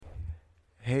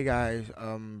Hey guys,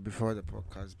 before the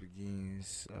podcast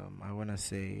begins, I wanna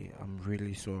say I'm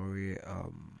really sorry.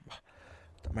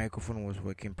 The microphone was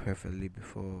working perfectly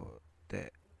before the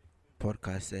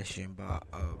podcast session, but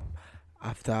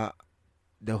after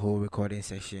the whole recording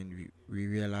session, we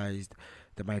realized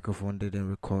the microphone didn't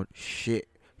record shit.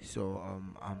 So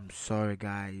I'm sorry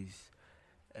guys,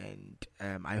 and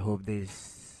I hope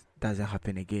this doesn't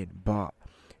happen again. But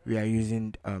we are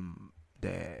using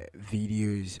the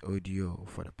video's audio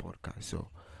for the podcast. So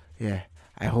yeah,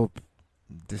 I hope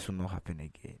this will not happen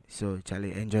again. So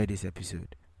Charlie, enjoy this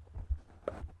episode.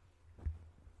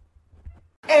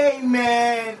 Hey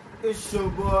man, it's your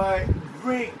boy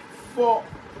Rick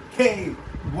 4K.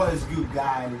 What's good,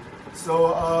 guys?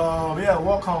 So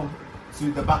welcome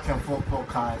to the Back and Forth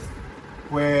podcast,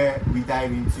 where we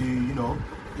dive into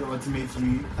the ultimate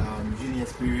uni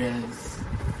experience,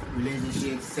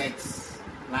 relationships, sex,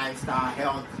 lifestyle,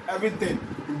 health, everything.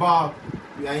 But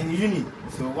we are in uni,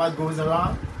 so what goes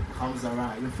around comes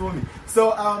around. You feel me?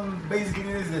 So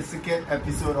basically this is the second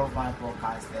episode of my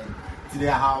podcast, and today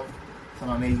I have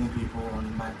some amazing people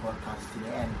on my podcast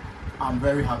today, and I'm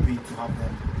very happy to have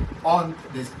them on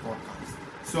this podcast.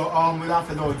 So without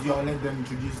further ado, I'll let them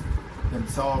introduce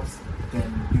themselves, then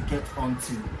we get on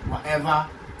to whatever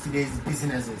today's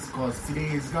business is, because today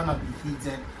is gonna be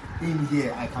heated in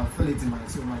here. I can feel it in my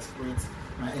soul, my spirit,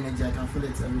 my energy. I can feel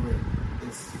it everywhere.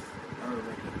 It's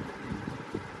everywhere.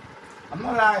 I'm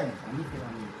not lying.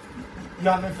 You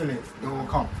haven't feel it. They will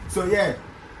come. So yeah,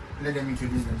 let them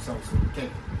introduce themselves. So, okay.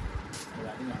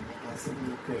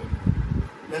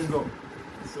 Let's go.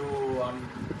 So I'm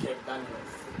Kirk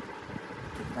Daniels.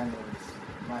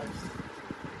 Vibes.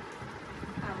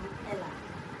 Ella.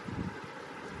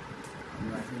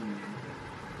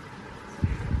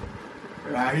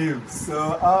 Rahim.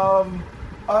 So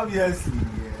obviously,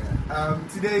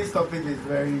 today's topic is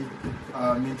very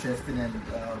interesting, and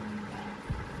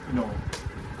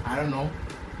I don't know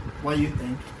what you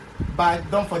think, but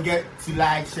don't forget to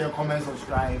like, share, comment,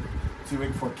 subscribe to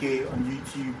Rick 4K on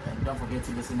YouTube, and don't forget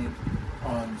to listen it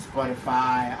on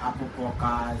Spotify, Apple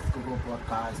Podcasts, Google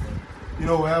Podcasts, and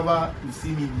wherever you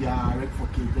see me via Rick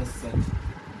 4K, just search,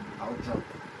 I'll drop.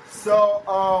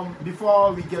 So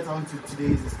before we get on to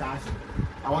today's discussion,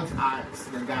 I want to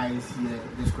ask the guys here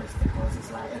this question, because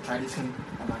it's like a tradition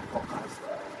on my podcast.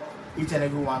 Each and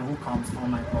everyone who comes on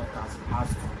my podcast has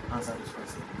to answer this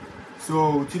question.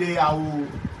 So today I will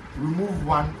remove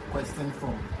one question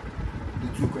from the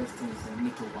two questions and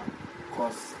make it one,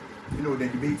 because the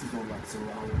debate is over, so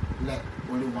I will let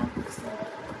only one question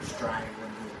strive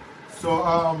on here. So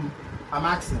I'm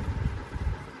asking,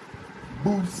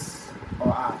 boobs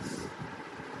or ass?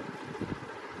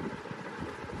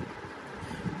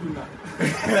 Do not,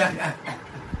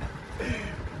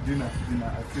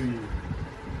 I feel you.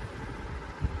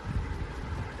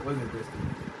 What's the question?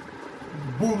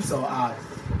 Boobs or ass?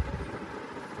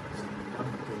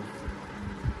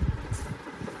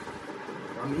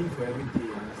 I'm in for every day,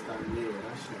 understand? Yeah,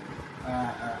 that's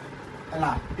right.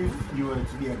 Ella, if you were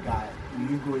to be a guy,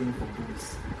 will you go in for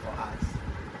boobs or ass?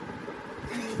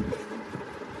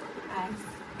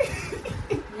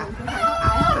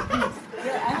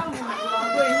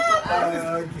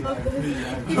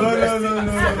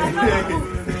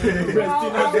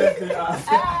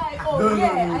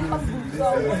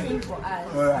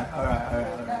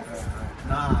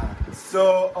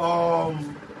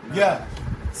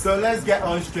 So let's get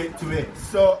on straight to it.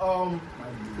 So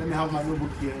let me have my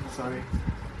notebook here. Sorry.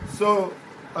 So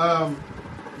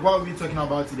what we're talking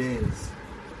about today is,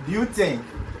 do you think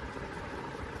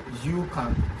you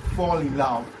can fall in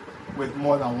love with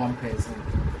more than one person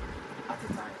at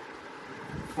a time?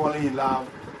 Falling in love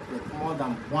with more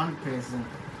than one person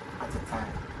at a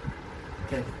time.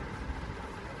 Okay.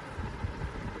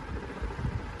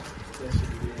 That should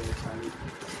be really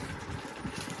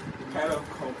kind of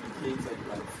complicated,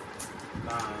 but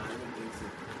nah, I don't think so.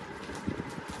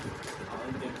 I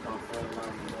don't think I can fall in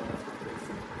love with one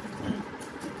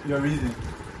person. Your reason?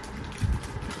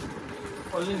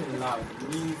 Falling in love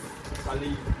means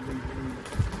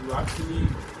actually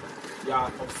you are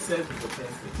obsessed with the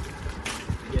person.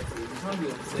 Yes, you can't be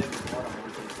obsessed with more than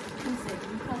one person.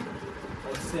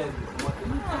 Obsessed with more than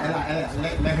one person.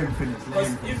 Let him finish.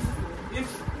 Because if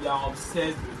you are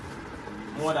obsessed with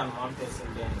more than one person,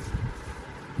 then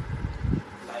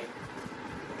like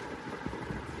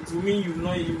it will mean you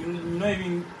not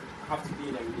even have to be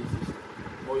in a relationship,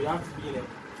 or you have to be in a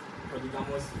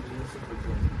polygamous relationship with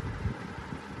them.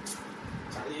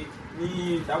 Charlie,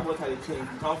 me, that what I think. You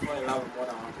can't fall in love with more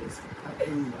than one person. I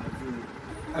feel you.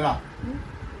 Ella.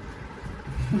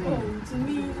 To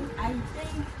me, I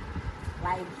think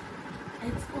like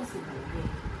It's possible, yeah,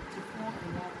 to fall in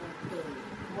love with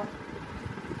what?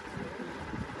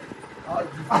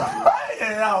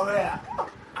 Yeah.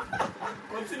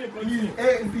 Continue.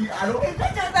 Hey, I don't.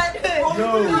 No.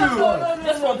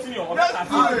 Just continue.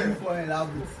 How do you fall in love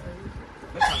with?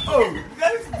 Oh, you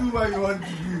guys do what you want to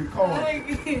do. Come on.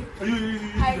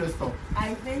 You just stop.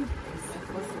 I think it's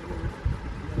possible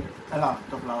Ella,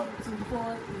 talk louder. to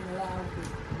fall in love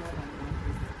with more than one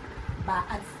person. But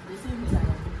at the same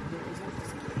time, it's not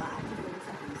possible. But at different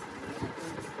times, I think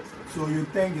it's possible. So you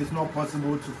think it's not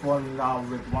possible to fall in love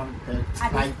with one person,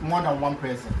 At like more than one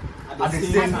person, At at the the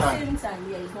same same At the time, same time,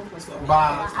 yeah, it's not possible.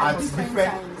 but at different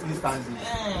different times,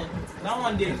 instances? That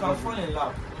one day you can fall in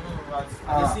love. But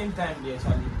at the same time, yeah,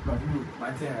 Charlie. But you,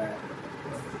 my thing,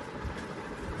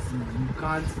 see, you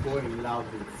can't fall in love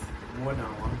with more than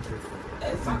one person.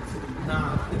 Exactly.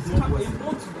 Nah, It's it not won't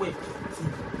possible. work. See,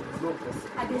 it's not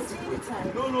possible. At the same time,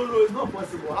 No, it's not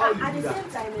possible. How do you at do the that?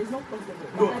 same time, it's not possible.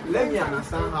 No, But at the let same me time,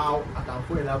 understand how I can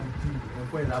fall in love with you and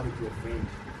fall in love with your friend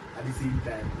at the same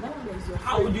time. Now there's your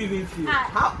How would you even feel?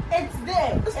 How? It's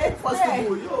there. It's It's not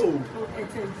possible, there. yo. Oh,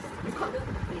 it is. You can't.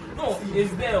 No,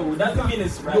 it's there. Oh. Doesn't mean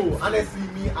it's right. No, honestly,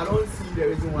 me, I don't see the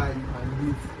reason why you can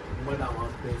meet more than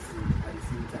one person at the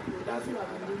same time. That's You what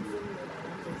have I been can do. dating more than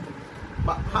one person.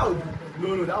 But how?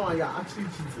 No, that one you're actually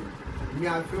cheating. Me,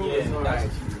 I feel Yeah, it's not that's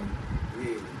right. cheating.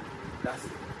 Yeah, that's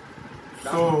it.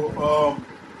 So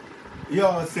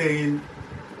you're saying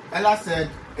Ella said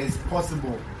it's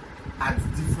possible at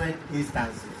different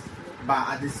instances, but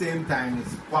at the same time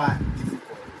it's quite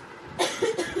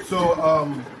difficult. So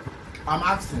I'm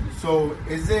asking, so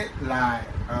is it like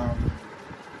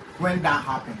when that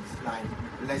happens, like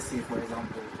let's say for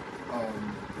example,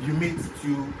 you meet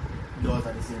two girls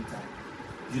at the same time,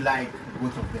 you like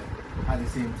both of them at the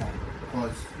same time,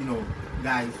 because you know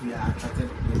guys, we are attracted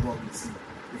to what we see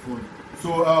before you.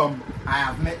 So I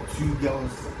have met two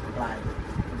girls like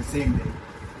the same day.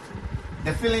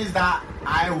 The feelings that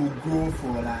I will go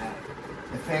for like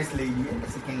the first lady and the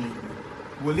second lady,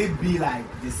 will it be like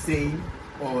the same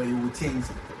or it will change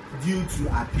due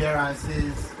to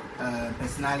appearances,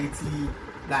 personality?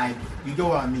 Like, you know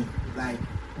what I mean? Like,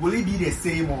 will it be the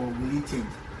same or will it change?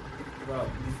 Well,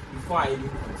 before I even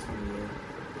continue,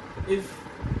 if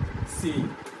say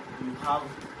you have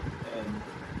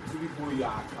two people you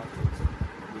are attracted to,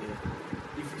 yeah,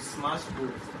 if you smash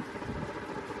both,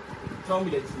 tell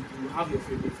me the truth, you have your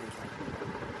favorite friend.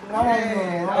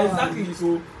 No. Exactly.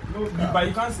 So, but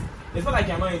you can't. It's not like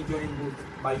you're not enjoying both,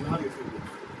 but you have your favorite.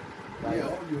 Right? Yeah,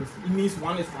 obviously. It means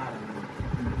one is higher than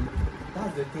one.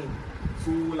 That's the thing.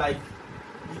 So like,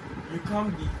 you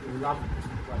can't be in love with two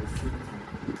people at the same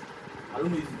time. I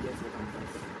don't know if you get what I'm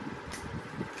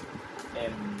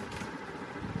saying.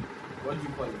 What do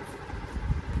you call it?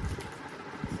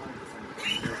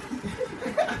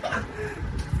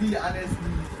 See, honestly,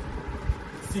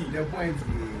 See, the point is,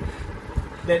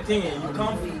 the thing is, you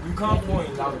can't fall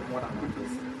in love with more than one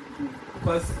person.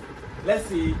 Because let's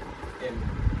say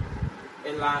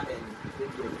Ella and maybe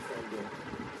a different girl.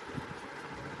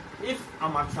 If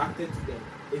I'm attracted to them,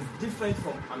 it's different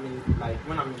from like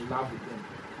when I'm in love with them.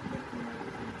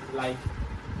 Like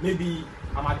maybe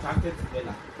I'm attracted to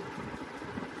Ella,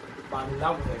 but I'm in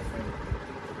love with her friend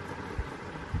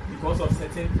because of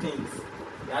certain things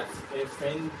that her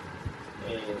friend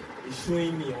is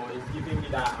showing me or is giving me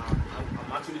that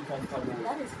I'm actually comfortable with.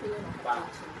 That is feeling of But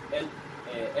attraction.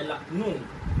 Ella, no,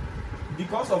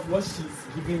 because of what she's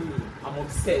giving me, I'm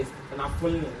obsessed and I'm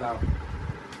falling in love.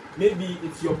 Maybe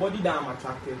it's your body that I'm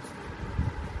attracted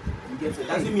to. You get it?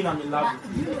 Doesn't mean I'm in love But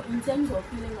with you you. know, in terms of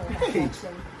feeling of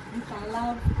attraction, you can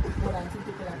love more than two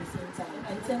people at the same time.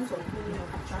 In terms of feeling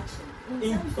of attraction,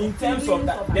 In terms of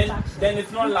that, then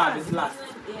it's not love, it's lust.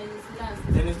 Yeah, it's lust.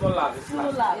 Then it's not love, it's True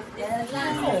lust. love. It's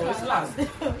lust. No, it's lust.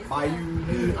 but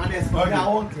you honestly, Okay. I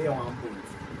won't clear one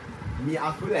point. Me,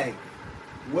 I feel like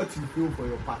what you feel for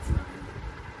your partner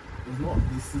is not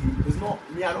the same. It's not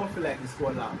me. I don't feel like it's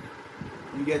called love.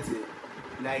 You get it?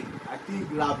 Like, I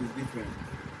think love is different.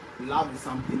 Love is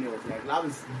something else. Like, love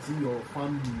is between your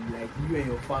family, like you and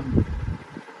your family.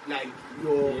 Like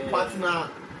your partner,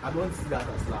 I don't see that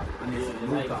as love. And it's Yeah,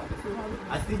 local.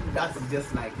 like- I think that is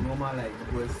just like normal, like,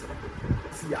 because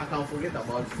see, I can't forget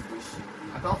about situation.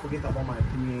 I can't forget about my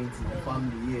parents, my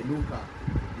family, yeah, local.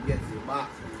 You get it? But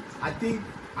I think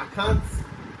I can't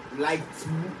like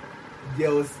two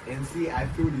girls and say I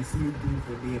feel the same thing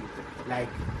for them. Like,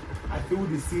 I feel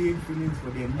the same feelings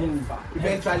for them. No,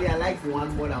 eventually I like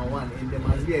one more than one, and there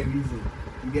must be a reason.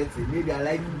 You get it? Maybe I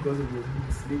like you because of your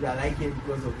boobs. Maybe I like him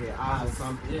because of her ass or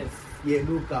something. Yes. Yeah,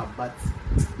 no cap, but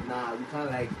nah, we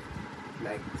can't like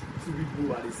two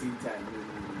people at the same time.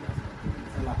 No, that's not cool.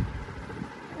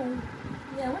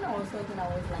 was talking, I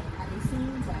was like, at the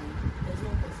same time, it's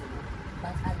not possible.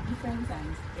 But at different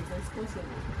times, it is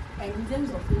possible. And in terms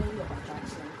of feeling of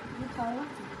attraction, you can love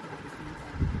people at the same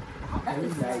time. That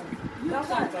is like, you That's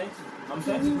what can. I'm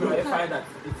trying to clarify that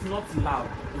it's not love,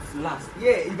 it's lust. Yeah,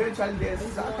 eventually there's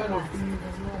It's that not kind of last. thing.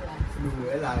 There's no last. No,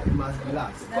 Ella, it must be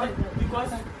last.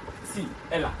 Because, see,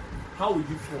 Ella, how would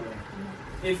you feel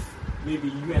if maybe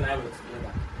you and I were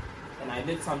together and I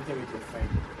did something with your friend?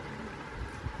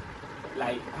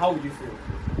 Like, how would you feel?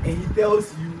 And he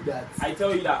tells you that I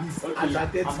tell you that he's okay,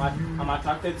 attracted to you. I'm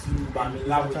attracted to you, but I'm in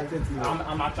love with attracted to you.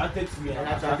 I'm attracted to you and And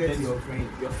I'm attracted to your friend.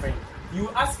 your friend. You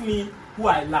ask me who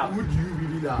I love. Who do you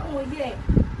really love? Oh, yeah.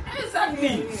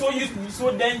 Exactly. Yeah.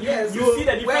 So then you, Yes, you so see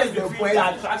the where's difference the between point?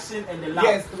 the attraction and the love.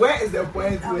 Yes, where is the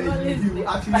point I'm where not you listening.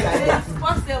 actually like It's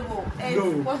possible. It's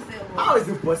No. possible. How is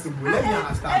it possible? Let me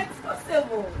understand. It's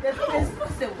possible. It's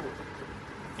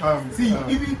possible. See,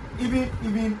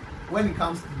 even when it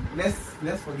comes to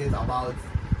let's forget about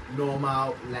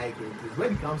normal like it is.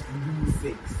 When it comes to you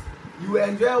sex, you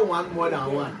enjoy one more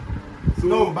than one. So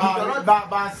No, you but, cannot-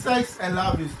 but sex and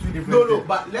love is two different no, things.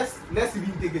 but let's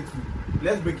even take it to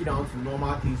let's break it down to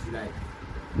normal things you like.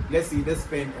 Let's say this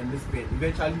pen and this pen.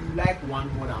 Eventually, you like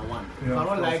one more than one. You Yeah, cannot of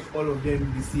course. like all of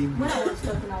them the same When way. I was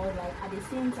talking, I was like, at the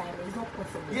same time, it's not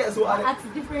possible. Yeah, so But at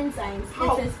at different times,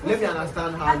 How? it is Let me possible.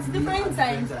 understand how At you mean different at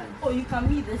times, different times. oh, you can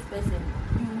meet this person.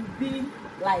 You will be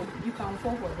like, you can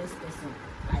fall for this person.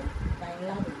 Like, you're in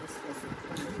love with this person.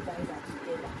 And you guys are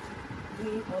together.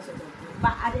 Doing all sorts of things.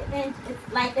 But at the end, it's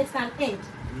like, it can end.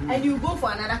 And you go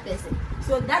for another person.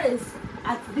 So that is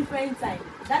at different times.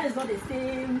 That is not the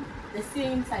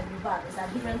same time you got. It's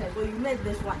at different times. So you met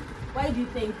this one. Why do you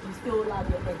think you still love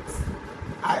your ex?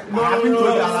 I haven't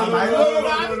told you I love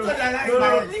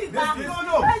my Please, This I'm thing- not-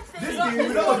 no, let's say this you thing, don't- we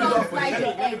you don't still do that don't for like you.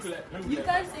 your ex. Let me You clear.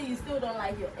 can't say you still don't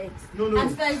like your ex. No.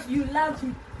 At first, you loved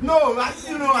him. No, I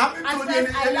haven't At told you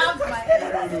first, I loved my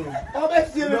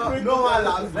ex. No one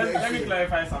loves Let me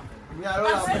clarify something. Me, I don't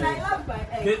At love first, my I ex. loved my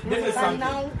ex. This is But something.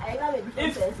 now, I love a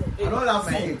different person. I don't love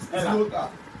my See, ex. It's Ella. local.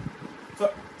 So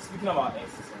speaking about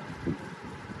exes,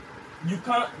 you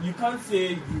can't say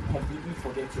you completely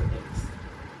forget your ex.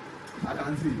 I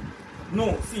can see.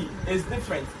 No, see, it's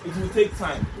different. It will take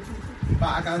time. But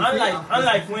I can see.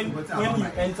 Unlike when What's you about my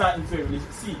ex. enter into a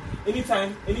relationship. See,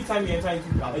 anytime you enter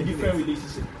into a different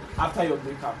relationship after your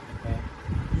breakup,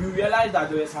 you realize that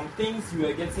there were some things you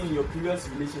were getting in your previous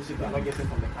relationship you are not getting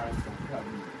from the current one.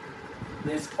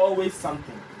 There's always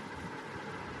something.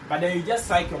 But then you just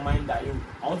psych your mind that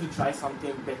I want to try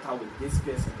something better with this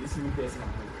person, this new person.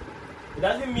 It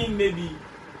doesn't mean maybe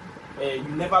you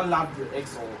never loved your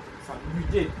ex or something. You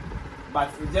did. But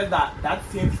it's just that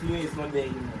same feeling is not there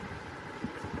anymore.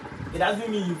 It doesn't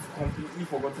mean you've completely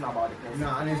forgotten about the person. No,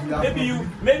 honestly,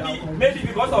 Maybe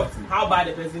because of how bad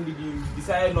the person did, you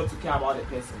decided not to care about the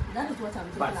person. That is what I'm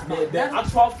But talking the about. That-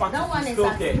 actual fact That one is is still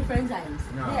at there. different times.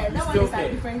 No, Yeah, it's that one still is at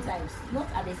there. different times, not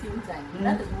at the same time.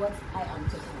 That is what I am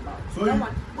talking about. So that you-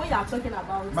 one, what you are talking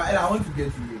about. But Ella, I want to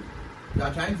get to you. You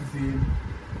are trying to say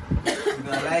you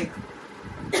can like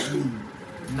me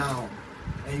now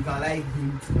and you can like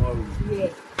him tomorrow. Yeah.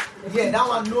 Yeah, that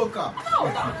one no cap.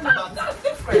 No, that's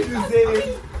different. You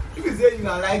can say you can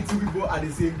like two people at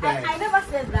the same time. I never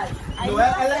said that. I No,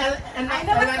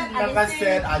 never Ella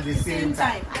said at the same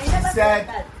time. I She never said said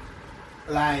that.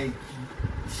 like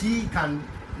she can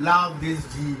love this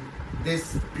G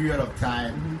this period of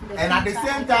time, and at the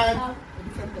same time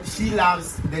she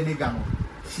loves the nigga more.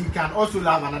 She can also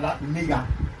love another nigga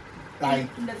like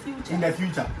in the future. in the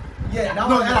future. Yeah, that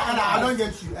No, one. Ella, I don't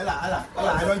get you. Ella,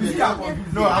 I don't get you.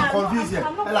 No, I'm confused here.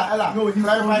 I'm not- Ella, No, he's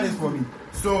clarify this confused. for me.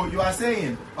 So you are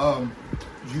saying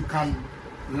you can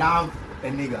love a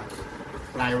nigga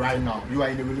like right now. You are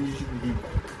in a relationship with him.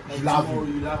 You And love tomorrow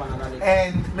him. you love another nigga.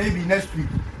 And maybe next week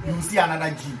you will see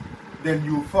another G. Then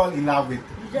you fall in love with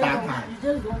You just, that don't, man. you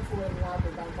just don't fall in love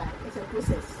with that guy. It's a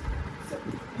process. So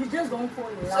you just don't fall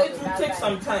in love So it with will that take guy.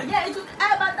 some time. Yeah, it will.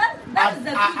 But that is the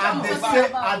future I'm talking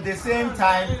about. At the same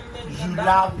time, you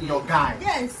love your guy.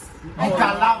 Yes. You can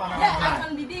love another Yeah, I guy.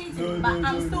 can be dating, but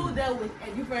I'm still there with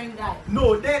a different guy.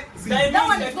 No, then see, That That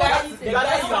one means is the not guy anything. the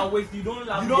guy you are with, you don't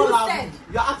love you him. don't Who love said? him.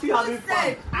 You're actually having fun.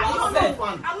 Said, You're I don't having know.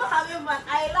 fun. I'm not having fun.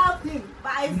 I love him,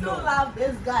 but I still No. love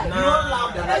this guy. Nah. You don't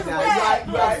love the other It's guy. there.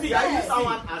 You are Yeah. using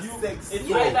someone as You- sex. it's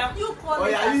You, either- you call Or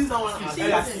it you are as using someone as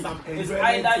cheating. sex. Some It's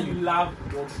enjoyment either too. you love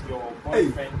your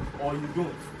boyfriend or you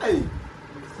don't. Hey,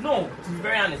 No, to be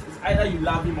very honest, it's either you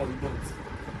love him or you don't.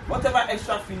 Whatever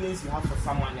extra feelings you have for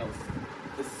someone else,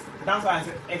 that's why I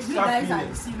said You extra guys are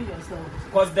feelings. deceiving yourselves.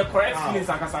 Because the correct Wow. feelings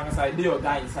are they your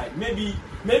guy inside. Maybe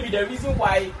the reason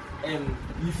why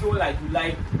you feel like you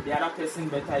like the other person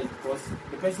better is because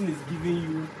the person is giving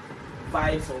you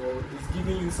vibes or is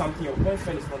giving you something your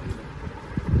boyfriend is not giving.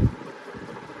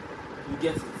 You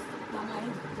get it? But my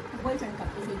boyfriend can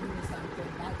also give me something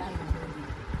that guy is not giving.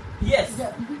 Yes.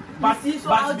 Yeah. But, See, so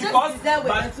but I'll because just be there with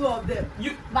but the two of them.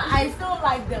 you But I still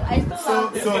like them. I still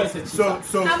love them. So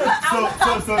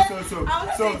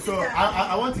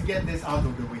I want to get this out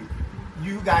of the way.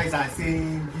 You guys are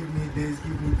saying, give me this,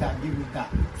 give me that, give me that.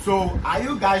 So are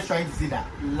you guys trying to say that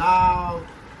love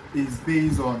is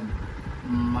based on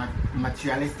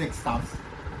materialistic stuff?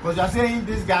 Because you're saying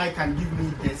this guy can give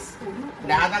me this,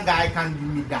 the other guy can give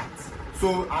me that.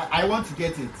 So I want to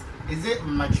get it. Is it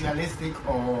materialistic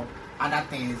or other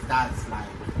things that's like,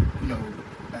 you know,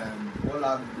 All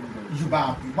love you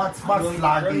buy what's I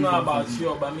love don't based know on about for you?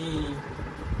 you, but me.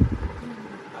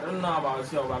 I don't know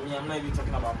about you, but me. I'm not even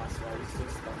talking about materialistic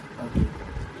stuff. Okay.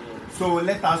 Yeah. So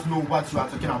let us know what you are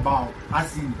talking about.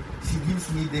 As in, she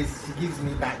gives me this, she gives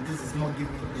me that. This is not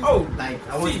giving me this. Oh, like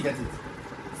I want see. to get it.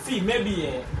 See,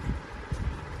 maybe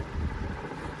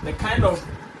the kind of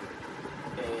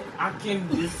acting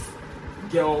this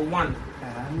girl one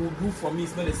will do for me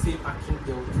is not the same acting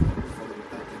girl two will do for me.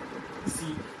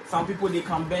 See, some people they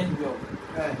can bend well.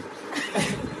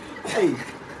 Hey,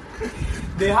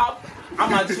 They have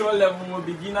amateur level,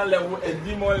 beginner level, and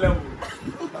demon level.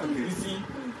 You see,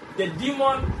 the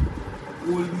demon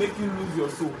will make you lose your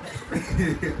soul.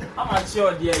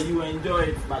 Amateur there, you enjoy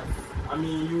it, but I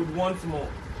mean, you would want more.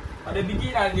 But the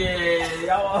beginner there,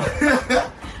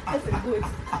 That's a good.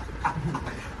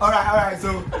 all right.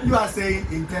 So you are saying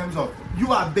in terms of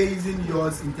you are basing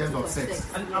yours in terms of sex.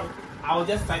 and I'll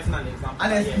just tighten an example.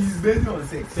 And Yes. he's based on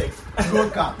sex. Sex. No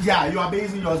cap. Yeah, you are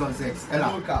basing yours on sex.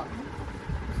 Ella, No cap.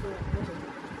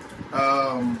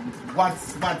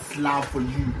 what's love for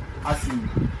you? As in,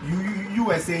 you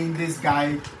were saying this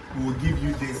guy will give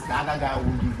you this, the other guy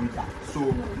will give you that. So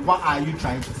what are you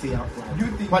trying to say out loud? You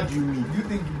think- What do you mean? You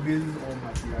think it bases on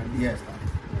materialistic Yes. stuff?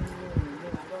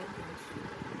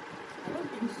 I don't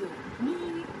think so.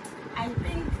 Me, I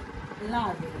think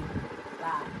love,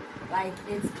 like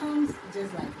it comes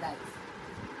just like that.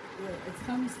 Yeah, it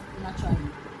comes naturally.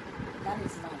 That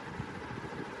is love.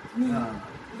 Me,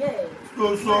 yeah.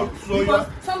 So Because you're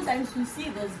sometimes you see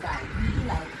this guy, you feel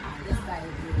like, this guy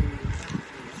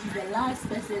is the last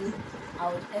person I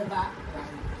would ever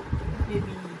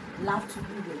maybe love to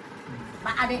be with.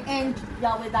 But at the end, you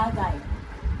are with that guy.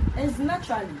 It's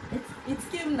naturally. It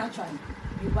came naturally.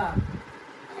 You are.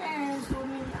 So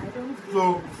me, I don't.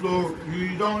 so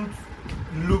you don't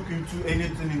look into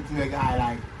anything into a guy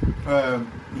like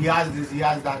he has this, he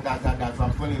has that, so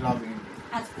I'm falling in love with him.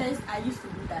 At first, I used to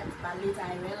do that, but later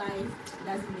I realized it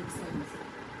doesn't make sense.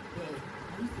 Yeah, I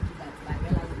used to do that, but I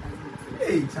realized it doesn't make sense.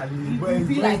 Hey, Charlie,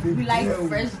 We like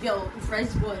fresh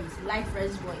boys. We like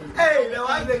fresh boys. Hey, the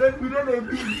ones they don't, we don't know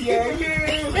big. Yeah.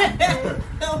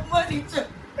 Money too.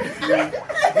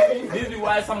 This is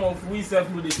why some of we self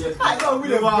know they just. I know we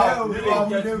the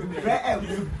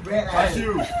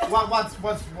Bashiru,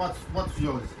 what's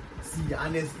yours? See,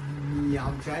 honestly, me,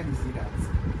 I'm trying to say that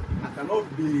I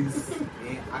cannot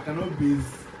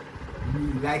base me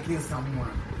liking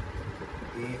someone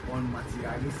on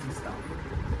materialistic stuff.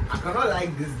 I cannot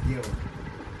like this girl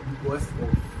because of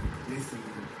this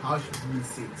how she do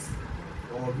sex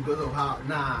or because of how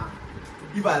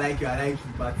if I like you, I like you,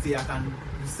 but say I can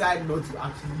decide not to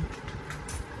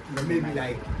actually maybe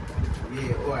like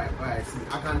alright. See,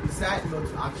 I can decide not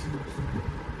to actually keep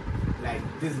like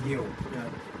this girl. Yeah.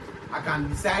 I can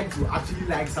decide to actually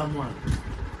like someone.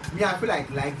 Me, I feel like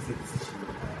is a decision.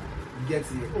 You get it.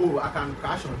 I can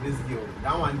crush on this girl.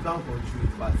 That one you can't control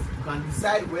it, but you can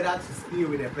decide whether to stay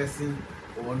with a person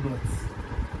or not.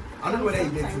 I don't know whether you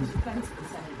get Sometimes it. you can't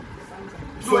decide.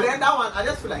 Sometimes. So then that one, I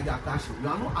just feel like you're crashing. You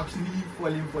are not actually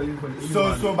falling.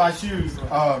 So Bashiru,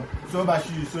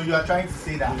 so you are trying to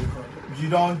say that you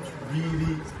don't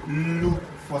really look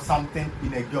for something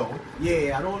in a girl.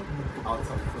 Yeah, I don't look out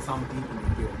for something in a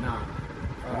girl. Nah,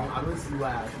 I don't see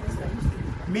why I should say.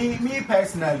 Me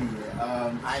personally,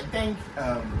 I think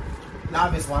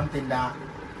love is one thing that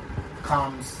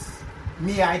comes.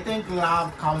 I think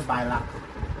love comes by luck.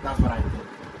 That's what I think.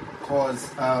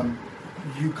 Cause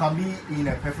you can be in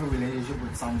a perfect relationship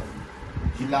with somebody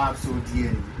you love so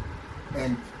dearly,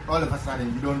 and all of a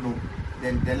sudden you don't know,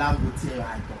 then the love will tear your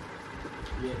heart off.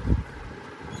 Yeah.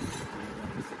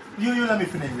 You let me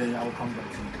finish, then I will come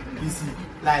back to you. You see,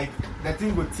 like the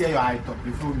thing will tear your heart up.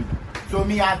 You feel me? So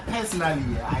I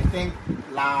personally, I think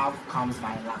love comes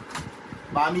by luck.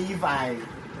 But I mean, if I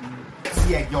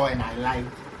see a girl and I like,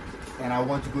 and I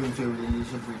want to go into a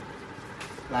relationship with,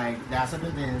 like there are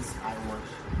certain things I watch.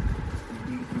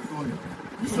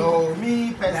 So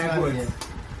me personally, Like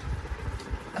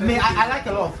I mean, I like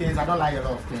a lot of things. I don't like a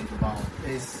lot of things about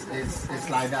it's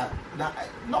like that.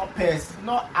 Not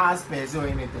as per se or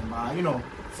anything, but you know,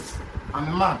 I'm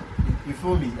a man. You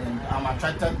feel me? And I'm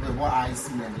attracted with what I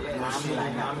see and shit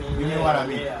like that. You know what I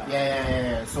mean?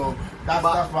 Yeah. So that's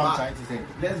what I'm trying to say.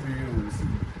 Let's be real with you.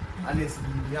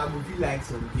 Honestly, I would feel like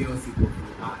some girls sick of your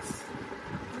ass.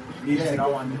 Yeah,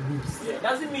 that one moves. Yeah,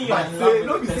 doesn't mean you're But in love with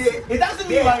don't the be person. say It doesn't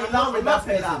mean you're in love with that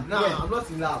person. No, Yeah. I'm not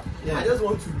in love. Yeah. I just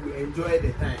want to enjoy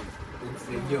the time with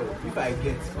the girl. If I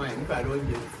get, fine. If I don't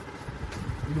get,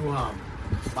 no harm.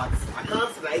 But I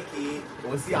can't like it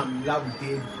or say I'm in love with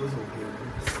it because of her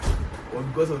boobs or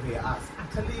because of her ass.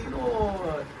 Actually,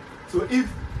 no. So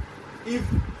if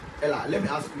Ella, let me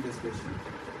ask you this question.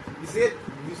 You said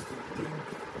you used to think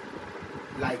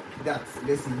like that.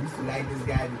 Let's say you used to like this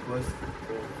guy because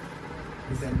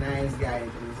he's a nice guy.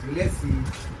 And things. So let's see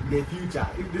in the future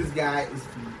if this guy is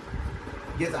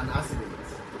to get an accident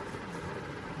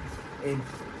and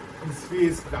his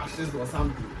face crashes or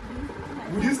something,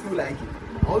 would you still like him?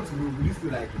 I want to know, would you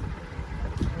still like him?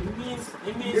 It means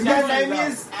It means you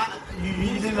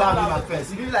didn't love him at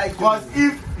first. You didn't like him. Because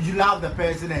if you love the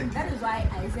person and That is why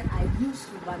I said I used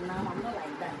to, but now I'm not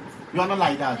like that. you're not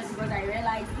like that. Yes, because I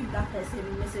realized if that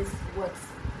person misses what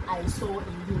I saw in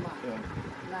him, Yeah.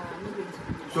 nah, I'm not going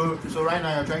to do that. So right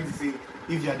now you're trying to say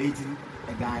if you're dating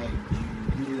a guy and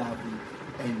you really love him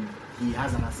and he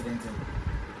has an accident and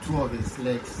two of his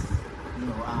legs, you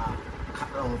know, are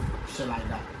cut off, shit like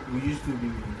that, we used to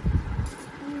be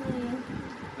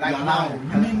Like you're now,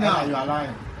 lying. you mean now? You're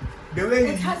lying. The way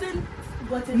It hasn't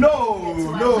gotten No, yet,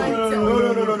 so I no, can't no,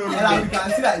 tell. no. Ella, you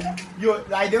can see that You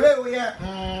like the way we are.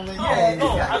 No, Yeah,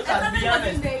 no, yeah. I It can hasn't be gotten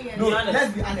honest. there yet. no, Be honest.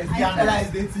 let's be honest. I Ella know. is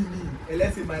dating me, and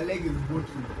let's say my leg is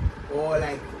broken, or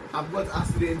like I've got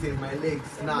accident in my legs.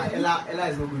 Nah, Ella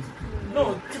is not going to.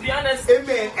 No, to be honest,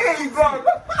 Amen. Hey, God.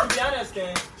 to be honest,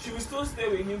 she will still stay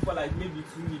with him for like maybe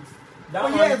 2 weeks. That Oh,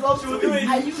 one, yes, also she'll do Are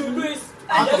it. you- She'll do it.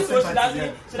 Are Just you-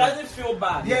 so she doesn't feel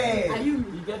bad. Yeah. Are you?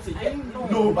 You get it? Are Yeah. you-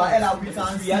 No, but Ella, we It's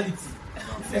can see. reality.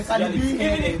 There It's can reality.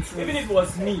 be Even if it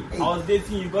was me, I was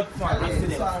dating, you got to an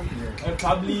accident, and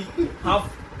probably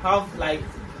have like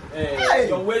Hey.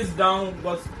 your waist down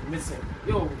got missing.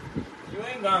 Yo, you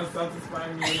ain't gonna satisfy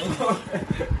me. You know?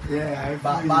 Yeah,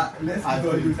 But let's I put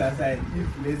all feel this aside. If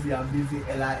let's say I'm busy,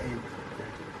 Ella and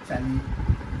Charlie,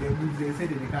 they say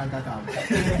that they can't get out.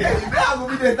 Then I go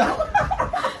be there now.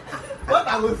 What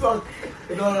I go talk?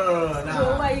 No. So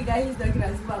Nah. why you guys talking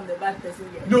as if I'm the bad person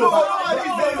here? No, No, nobody no, say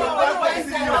no, you're no, bad no,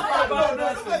 person. no, You're no, bad. no, No, no,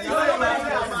 nobody no, say no, you're no,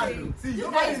 bad. no, See, You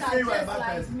nobody guys say are you're a just bad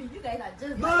like person. me. You guys are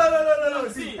just No.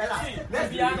 like See, See, Ella, see, let's to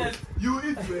be be honest- honest. You,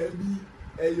 if you were me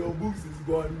and your books is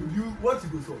gone, would you what you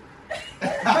go so?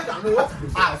 I don't know what you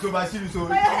go so. so Bashiru, so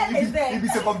My head is there. if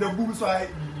it's of the boobs, why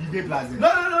you get plaza? No.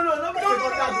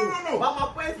 No. But my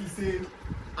point is saying,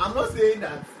 I'm not saying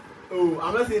that.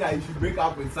 I'm not saying that you should break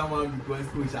up with someone because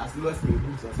she has lost her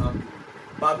boobs or something.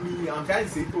 But me, I'm trying to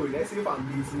say, let's say if I'm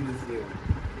dating this girl,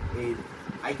 and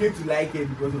I came to like her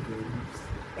because of her boobs,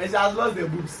 and she has lost her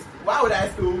boobs. Why would I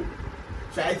still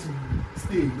try to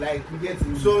stay? Like you get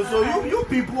to So you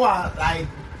people are like,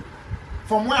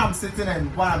 from where I'm sitting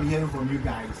and what I'm hearing from you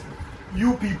guys,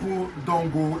 you people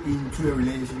don't go into a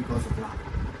relationship because of love.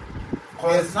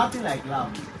 there's nothing like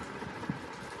love.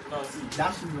 No, see,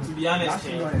 That should not. To be honest,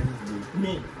 that should not exist.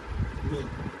 me,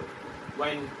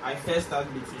 when I first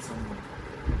started meeting someone,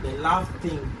 the love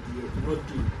thing, no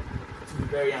deal. To be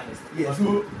very honest. Yeah. Because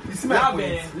So you see my love,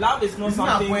 point. love is not You see my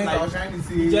something point. I was like trying to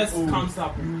say. it just oh, comes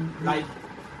up. you- Like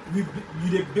you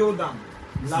they build them.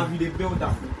 Love you they build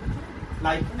them.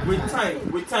 Like with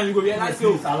time you go realize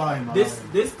Please allow him, this allow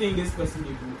him. this thing this person they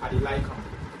do, I they like him.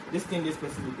 This thing this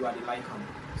person they do, I they like him.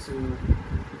 So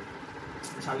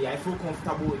Charlie, I feel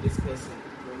comfortable with this person.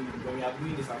 When we are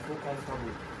doing this, I feel comfortable.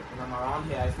 When I'm around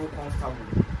here, I feel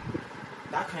comfortable.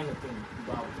 That kind of thing.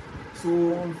 Wow.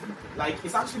 So like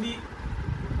it's actually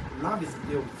love is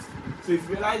built. So if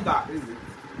you realize that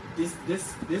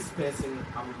this person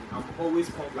I'm always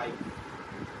like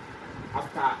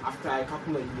after a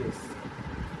couple of years.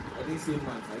 I didn't say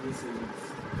months, I didn't say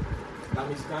weeks. That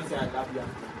means you can't say I love you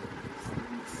after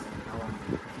some weeks and hours.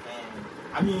 And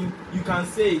I mean you can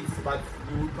say it, but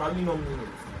you would probably not mean it.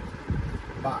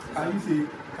 But can you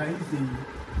say,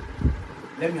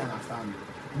 let me understand.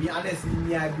 Me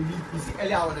honestly, I believe, you see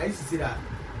earlier when I used to say that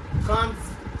you can't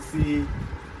say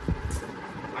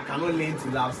I cannot learn to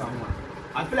love someone.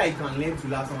 I feel like you can learn to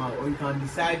love someone, or you can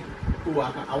decide, I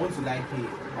want to like her,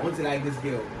 I want to like this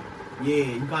girl. Yeah,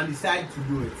 you can decide to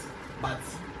do it. But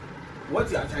what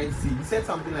you are trying to say, you said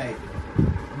something like,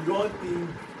 you don't think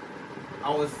I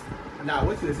was Now,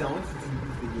 what you were saying, I want you to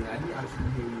repeat again. I didn't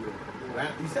actually hear you. Right?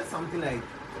 You said something like,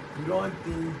 you don't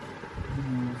think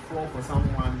you fall for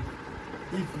someone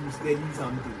if you study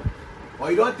something.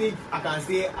 Or you don't think I can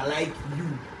say I like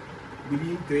you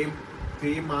within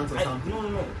 3 months or something.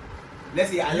 No.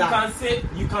 Let's say I You like. can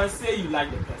say you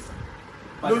like the person.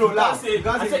 But No, you can't love.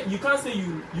 say, you can't say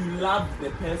you love the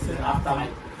person after like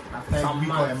After a some week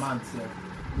or a months. month, yeah.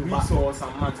 Weeks or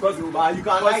some months. Because But you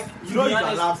can like, to you know, be you can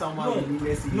honest, love someone within,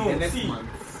 let's say, no, the next see. month.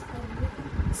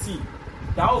 See,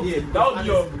 that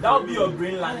would be your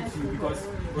brain latitude because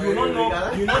you don't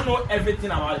know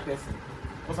everything about the person.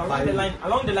 Because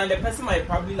along the line, the person might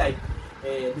probably like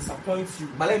disappoint you.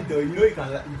 But let me tell you, you know,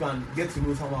 you can get to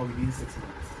know someone within 6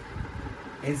 months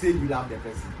and say you love the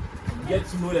person. Get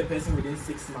to know the person within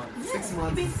 6 months. Yeah, 6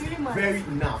 months even is 3 months. very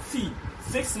enough. See,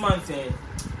 6 months,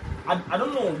 I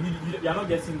don't know, you're not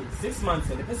getting it. 6 months,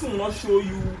 the person will not show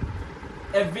you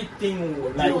everything.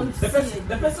 Like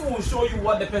the person will show you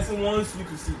what the person wants you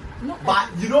to see. No, But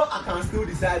you know, I can still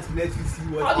decide to let you see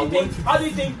what I want you to How do you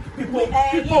see. think people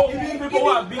even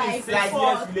who have been in like 6 for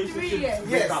years 3 relationships years.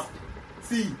 break Yes. up?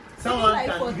 See, someone like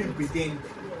can for- even pretend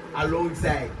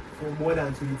alongside for more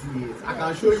than 20 years. I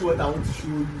can show you what I want to show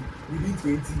you within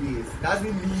 20 years.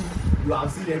 Doesn't mean you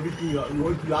have seen everything you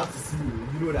have to see.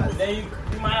 You know that. Then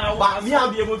you might But me, also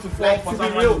I'm- be able to fall like, for to be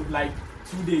someone real. in like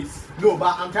 2 days. No,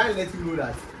 but I'm trying to let you know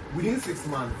that within 6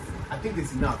 months, I think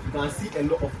it's enough. You can see a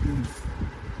lot of things.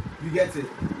 You get it?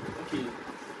 Okay,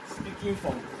 speaking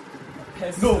from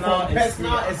personal from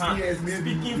personal experience,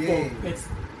 maybe, Speaking yeah.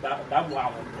 from that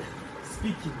wow.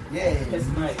 Speaking Yeah. from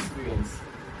personal experience.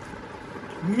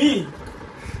 Me,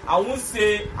 I won't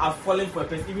say I've fallen for a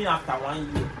person even after 1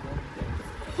 year.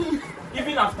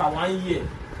 Even after 1 year,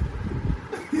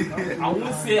 I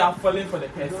won't say I've fallen for the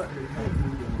person.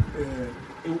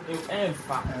 It ain't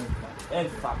fact.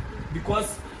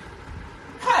 Because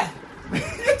hey,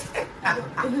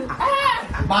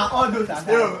 But all those are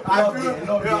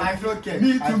I feel okay.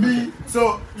 me.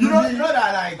 So you know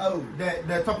that like Oh.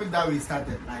 the topic that we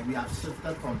started, like we have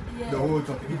shifted from Yeah. the whole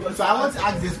topic. So I want to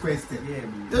ask this question. Yeah,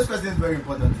 man. This question is very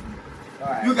important to me.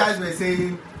 Alright. You guys were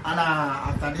saying, Anna,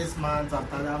 after this month,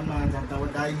 after that month, after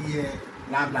that year,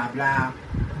 blah blah blah.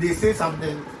 They say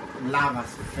something, love at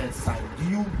first sight. Do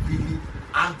you really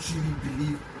actually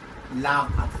believe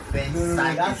love at first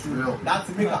sight That's is real? That's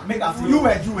make us You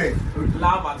were.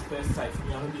 love at first sight.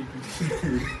 Me, I know they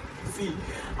believe. See,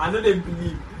 I know they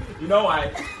believe. You know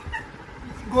why?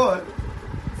 Good.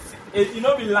 You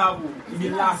know, be love. It be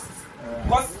last.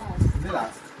 Because the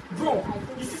last. bro,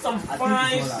 you see some think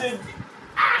fine it's all shit.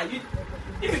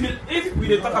 If we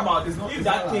dey talk about this, if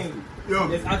that thing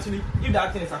is actually, if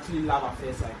that thing is actually love at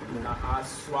first sight, then I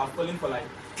swear I'm falling for like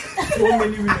so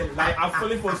many women. Like I'm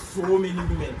falling for so many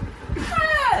women.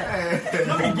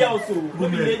 Not be girls, so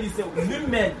not be ladies, so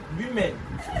women,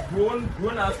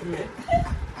 grown ass women.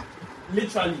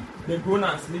 Literally, the grown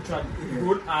ass women.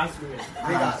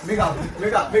 Make us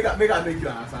make you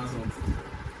understand something.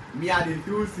 Me, I dey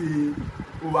feel say,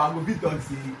 oh, I go be talk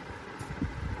say,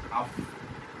 I've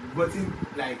gotten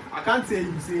like I can't say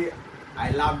you say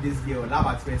I love this girl, love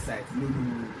at first sight. No.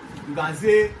 You can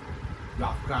say you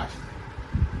have crashed.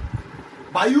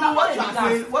 But you, what you are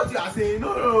saying, what you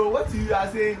are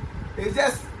saying is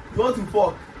just you want to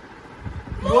fuck.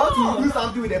 You want to do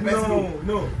something with the person.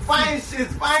 No. Fine shit,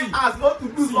 fine ass, want to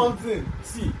do something.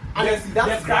 See, Honestly, they're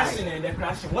that's crashing.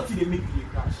 What did they make you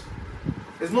crash?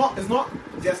 It's not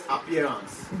just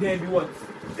appearance. Then be what?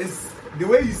 It's the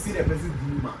way you see the person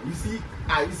doing, man. You see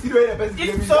the way the person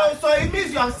doing. So it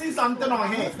means you have seen something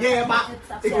on her. Yeah, but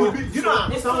it could be. You know,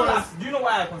 It's someone not else. last. Do you know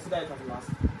why I consider it as last?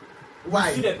 Why?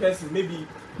 You see the person, maybe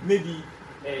this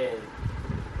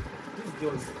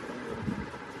girl is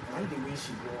I like the way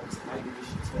she walks, I like the way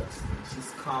she talks,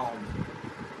 she's calm.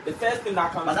 The first thing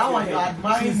that comes But that to one your you head,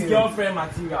 admire she's him. girlfriend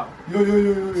material.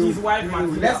 Yo. She's wife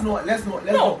material. Let's not.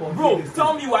 No, conflict bro, this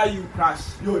tell thing. me why you crash.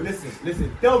 Yo,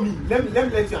 listen. Tell me. Let me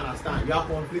let you understand. You are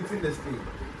conflicting this thing.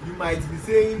 You might be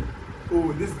saying,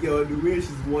 oh, this girl, the way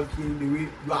she's walking, the way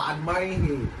you are admiring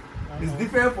her, is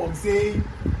different from saying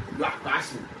you are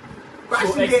crashing. Crashing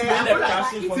explain there, I the feel like.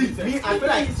 crashing for See, me. me, I feel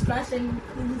like. he's crashing.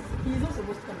 He's not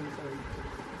supposed to come in. Sorry.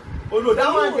 Oh no, that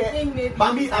You one would there. think maybe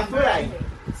But me, he's I feel like. admiring her.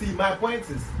 See, my point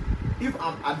is, if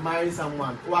I'm admiring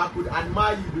someone, or I could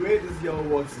admire you, the way this girl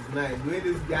walks is nice, the way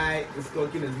this guy is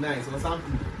talking is nice, or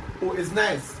something. Oh, it's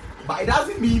nice, but it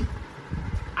doesn't mean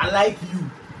I like you.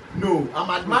 No, I'm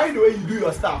admiring the way you do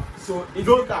your stuff. So if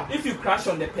you crash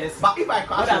on the person, But if I what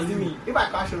crash does on it you,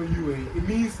 mean? it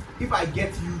means if I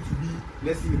get you to be,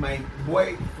 let's say, my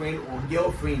boyfriend or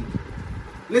girlfriend.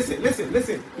 Listen.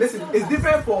 It's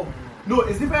different from No,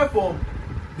 it's different from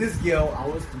this girl.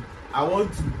 I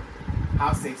want to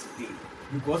have sex with her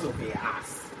because of her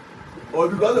ass or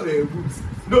because of her boobs.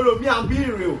 No, me, I'm being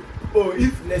real. Oh,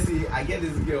 if let's say I get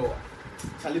this girl,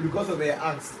 Charlie, because of her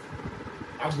ass,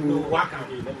 I will whack her.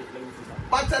 Okay, let me say something.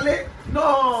 But Charlie,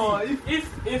 no. See,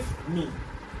 if me,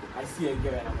 I see a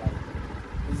girl and I'm like,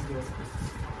 this girl's ass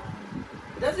is fine.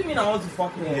 It doesn't mean I want to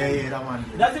fuck her. Yeah, that one.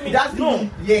 It doesn't mean That's no.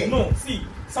 me, yeah. No, see,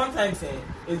 sometimes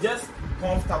it's just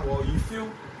comfortable. You feel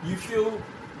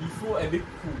a bit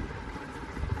cool.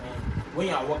 When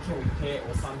you are working with her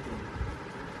or something,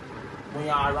 when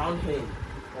you are around her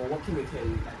or working with her,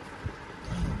 you're like,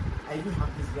 I even have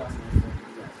this girl as my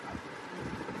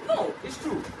friend. No, it's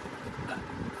true.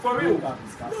 For real. No.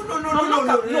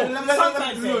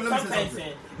 Sometimes,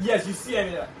 yes, you see, I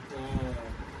mean, like,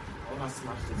 I wanna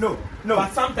smash this. No.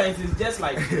 But sometimes it's just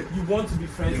like you want to be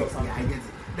friends or something. Yeah, I get it.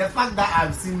 The fact that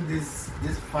I've seen this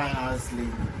fine ass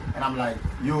lady and I'm like,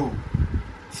 yo,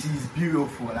 she's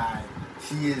beautiful. Like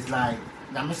she is like,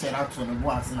 I'm not sure out to the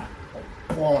boys now.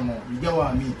 Oh no, you get what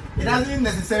I mean? It doesn't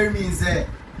necessarily mean that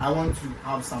I want to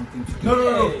have something to do.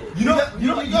 No. You know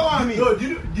what I mean? No,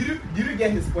 did you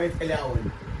get his point earlier on?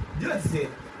 Do you know what he said?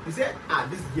 He said,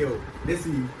 this girl, let's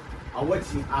see, I'm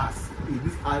watching ass. Hey,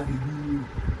 this ass they do.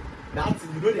 That's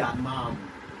they admire.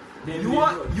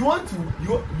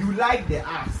 You like the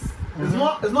ass.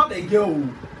 Mm-hmm. It's not the girl.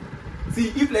 See,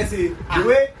 if let's say the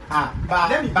way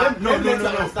let me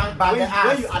understand. But When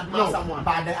you admire no, someone,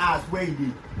 but the ass, where he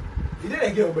did? you did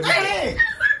a girl, but Hey!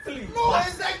 No,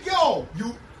 it's that girl.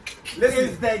 listen,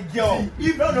 It's that girl. See,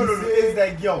 if no, It's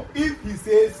that girl. if he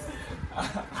says,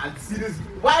 and see this,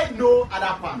 why no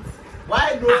other parts?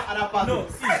 Why no other parts? No,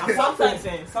 see,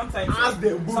 sometimes, Ask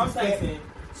them boobs, sometimes,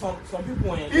 some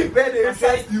people, If they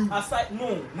interest you,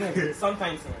 no,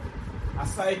 sometimes,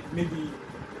 aside maybe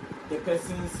the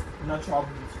person's natural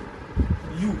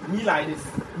beauty, me like this,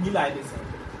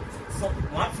 so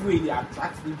one way they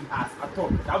attract me the ass at all.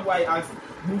 That's why I ask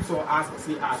boobs or ass or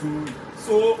say ass.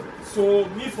 So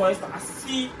me for instance, I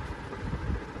see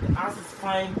the ass is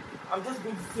fine. I'm just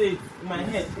going to say it in my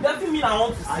head. It doesn't mean I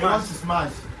want to smash. I want to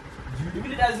smash. It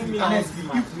really doesn't mean I want to honestly,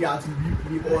 smash. if we are to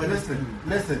be honest,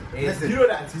 Listen. you know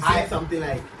that he said something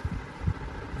like,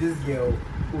 this girl,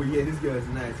 this girl is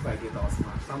nice if I get her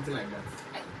smash, something like that.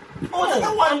 That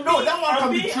one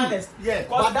can be true. Honest. Yeah,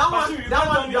 But that one,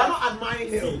 Bashiru, you're not admiring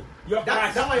him. Your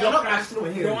crush. That one, you're not crashing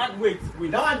on him. The one,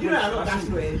 wait. That one, you know, you're not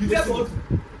crashing on him. You just want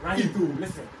to. Right.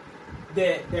 Listen.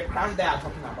 The crush that I'm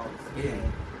talking about.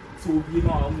 Yeah. So you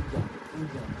know,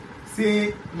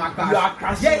 Say, my crush. you are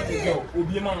crashing Yeah, on the yeah. girl.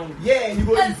 Obiema. Yeah, you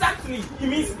go. Exactly. It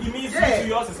means Yeah.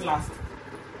 yours is last.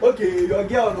 Okay, your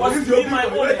girl. Because If your my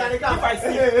people- own, wait, if I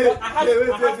see, hey, I have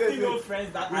wait. female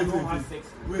friends that I don't have sex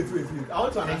with. Wait. I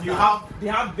want to And understand. they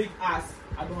have big ass.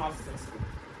 I don't have sex with.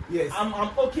 Yes. I'm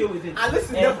okay with it. And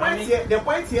listen, And the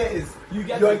point here is You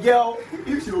get your it. girl,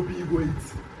 if she'll be, you go eat.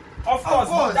 Of course,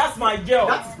 course. that's my girl.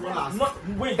 That's not last.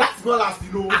 Wait, That's not last,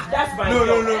 you know. that's my No.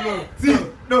 girl. See,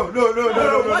 no.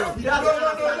 What he doesn't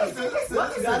understand is- Listen.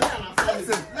 what he doesn't understand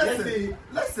is, let's say,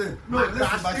 Listen. my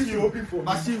crush, if she open for me,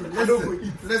 Bashiru, I don't go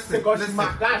eat. listen. Because she's my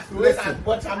crush, so let's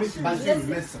watch her make Bashiru,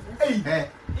 listen. Hey,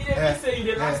 You didn't say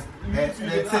you the last. You need to be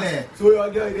the last. so your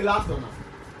girl is the last one now.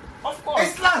 Of course.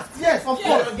 It's last, yes, of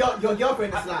Yeah. course. Your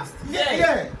girlfriend is last.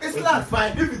 Yeah, it's Okay, last.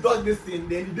 fine. If you talk this thing,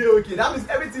 then you do okay. That means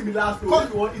everything be last. So Come-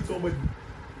 if you want to eat somebody.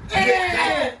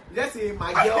 Yeah. Let's say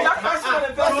my I girl. think that's what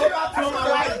I'm so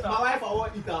saying. my wife, I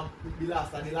want to eat them. Be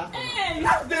last and the last one. Hey, you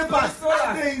Last have day to pass. so Last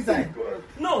last. day inside.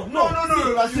 No, No,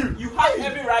 see, Bashiru. you have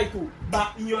every right to,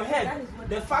 but in your That head, is what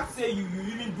the fact say you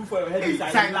even do for your head Hey, is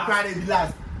like time last. Friday be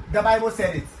last. The Bible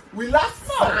said it. We last.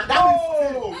 No. That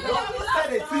No. is the Bible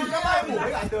said it. See, the Bible.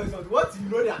 Make I tell you something. What you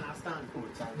know they understand.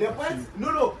 The point.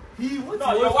 No. He wants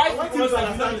No, your wife wants knows to that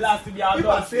you don't understand. last to be If I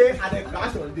outdoors. say I dey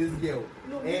crash on this girl,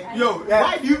 Yo,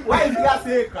 why if you guys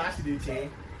say crash the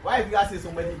chain? Why if you guys say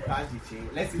somebody crash the chain?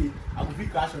 Let's say I go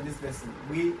fit crash on this person.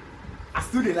 I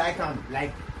still dey like him.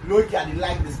 Like low key, I dey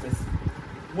like this person.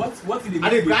 What did they I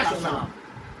dey make you crash on crash him. on?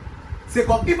 Say,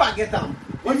 come if I get him.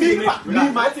 What did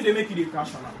they make you crash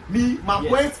on? My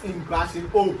Yes. point in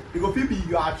crashing. Oh, because people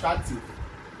you are attractive.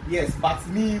 Yes, but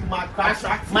me, my crash.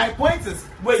 Attractive. My point is,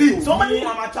 Wait, see, so somebody.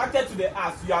 I'm attracted to the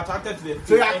ass. You are attracted to the face.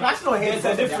 So you are And crashing on her There's a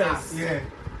because of the difference. ass. Yeah.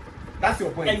 That's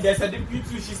your point. And there's a difference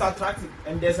too. She's attractive,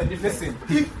 and there's a difference. Listen,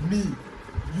 if me,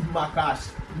 you my crash,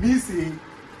 me say,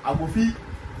 I go feel.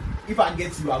 If I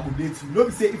get you, I go date you. No,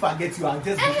 be say if I get you, I'll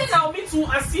just. And date now me too.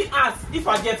 I see ass. If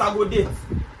I get, I go date.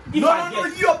 If No. I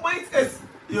get, Your point is,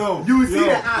 Yo, you see yo,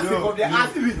 the ass, yo, of the yo,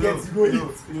 ass if it gets, you go yo,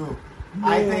 eat. yo.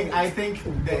 I think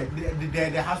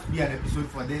there has to be an episode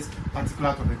for this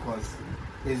particular topic because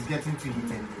it's getting too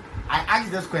heated. I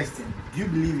asked this question: do you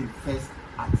believe in first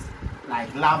at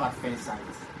like love at first sight?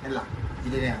 Ella,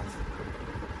 you didn't answer.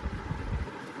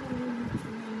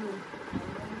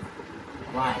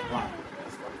 Why?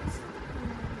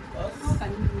 How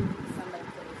can you meet somebody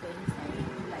for the first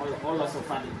time? All us of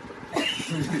funny.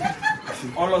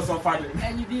 All us of funny.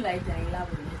 And you be like, I love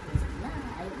this person. Nah,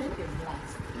 I think it's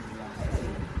last.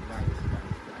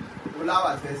 Love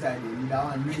at first sight, that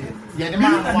one. Yeah, the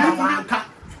man.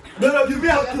 No, you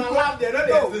have to laugh there. No,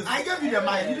 I gave you the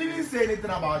mic. You didn't say anything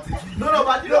about it. No,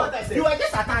 but you know what I said. You were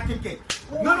just attacking Kirk.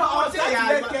 No, I was trying to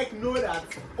let Kirk know that.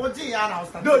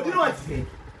 No, do you know what he said?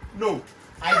 No,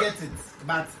 I get it,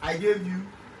 but I gave you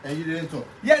and you didn't talk.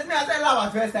 Yes, me, I said love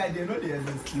at first sight. They know they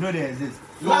exist. You know they exist.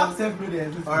 So, Love self know they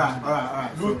exist. All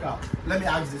right. Look So, up. let me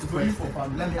ask this question.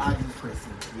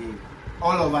 Yeah.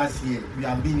 All of us here, we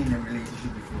have been in a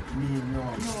relationship before. Me,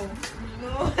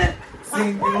 No.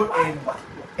 single and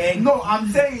No, I'm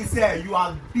saying, sir, you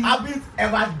have been. haven't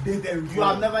ever dated before. You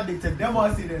have never dated. Them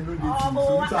all say they know dating. Oh,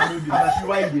 So which one know dating?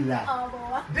 Why you lie?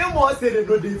 Them all say they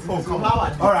know dating. Oh, So come how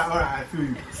on. are they? All right, I feel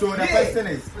you. So the Yeah. question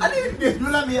is, I didn't date. you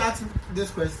let me ask this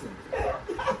question.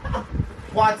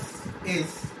 What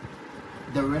is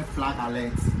the red flag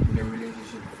alert in a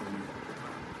relationship for you?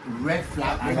 Red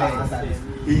flag Let me alert answer this.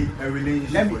 in a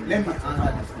relationship Let for me you.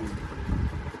 answer this one.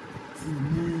 To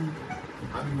me,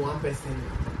 I'm one person.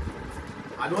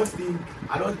 I don't think we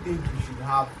should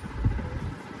have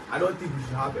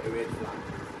a red flag.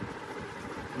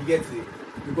 You get it?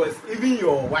 Because even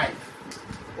your wife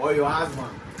or your husband,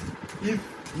 if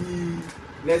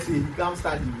let's say he comes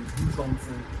start to do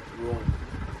something wrong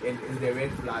and it's the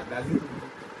red flag, that's it.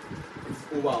 It's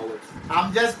over with.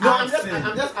 I'm just No,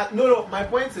 asking. no. My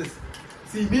point is,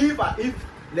 see me if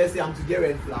let's say I'm to get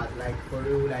red flag, like for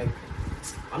real, like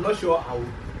I'm not sure I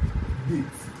would date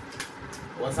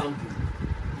or something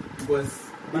because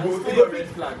But it it's go still a red red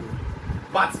flag.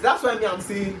 But that's why I'm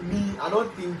saying I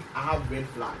don't think I have red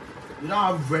flag. You don't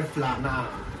have red flag. Nah,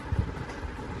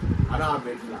 I don't have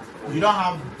red flag. You don't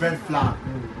have red flag.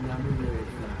 No, I'm not red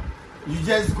flag. You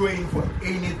just going for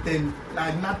anything.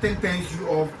 Like nothing turns you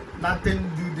off. Nothing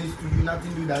do this to you.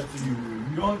 Nothing do that to you.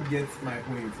 You don't get my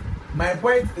point. My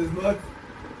point is not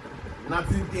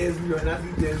nothing tells me or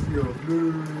nothing tells me off.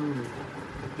 No.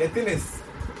 The thing is,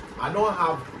 I don't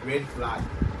have red flag.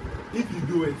 If you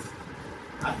do it,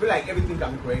 I feel like everything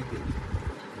can be corrected.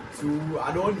 So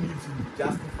I don't need to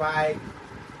justify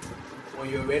on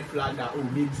your red flag that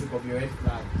maybe sick of your red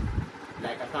flag,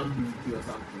 like I can't be with you or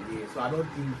something. Yeah. So I don't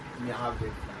think I have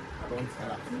red flag. I don't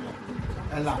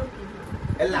have that.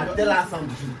 Ella, tell us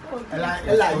something. Ella,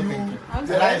 you I'm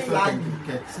tell sorry. us flag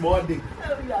Okay. small dick.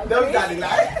 Okay. Don't that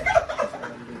lie.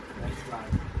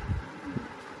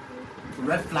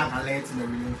 Red flag alert in a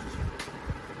relationship.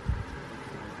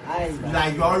 Aye.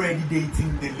 Like you're already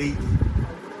dating the lady,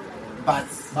 but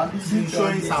But you she's didn't tell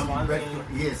showing me some one red. thing.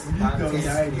 Yes, You didn't tell me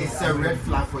already. it's a red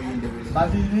flag for you in the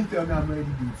But relationship. you didn't tell me I'm ready to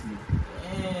date you.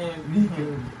 You didn't tell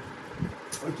me.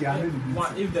 Okay, I'm ready to date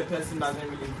One, you. if the person doesn't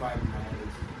really vibe my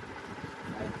energy,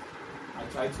 like I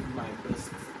try to do my best.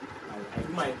 I do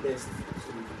my best to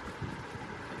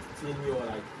entertain you or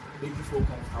like make you feel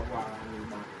comfortable around me.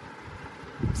 But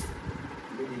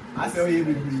I say, oh, yeah,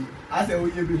 baby. I say, oh,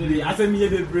 yeah, baby. I say me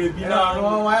the brave. You Oh,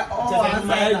 know, why? Oh, just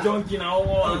my head I junkie now.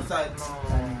 One side, no.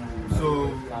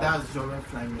 So that's your red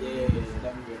flag. Yeah,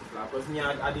 that be red flag. Because me,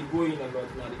 I dey go in a lot.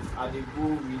 Me, I dey go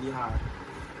really hard.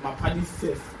 My party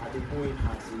safe, I dey go in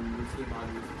hard. So you see, man,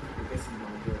 the person my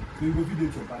girl. So you go feed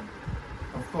date your body.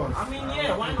 Of course. I mean,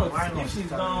 yeah, why not? If she's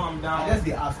down, I'm down. I guess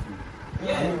they ask you.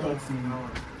 Yeah. I don't talk to you.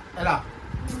 Ella,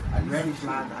 I red didn't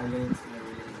flag say alert in a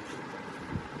relationship.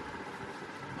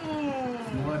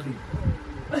 small dick.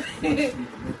 But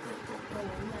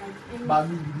But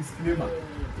me, disclaimer.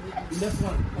 Next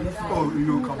one. Oh,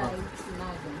 you come up.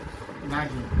 Something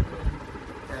Nagging.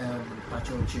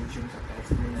 Patrol explain that.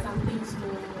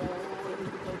 small when you be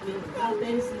complaining.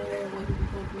 Something small when you be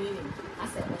complaining. I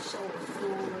said the show was so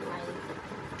like.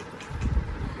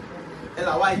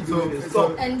 Ella, why you doing this?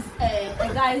 So- And a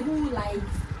guy who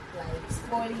likes like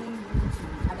spoiling you to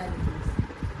other ladies.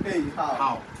 Hey,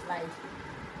 how? Like,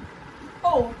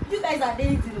 oh, you guys are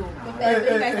dating, you know. You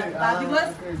guys are, but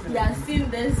because he has seen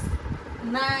this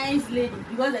nice lady,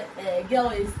 because a girl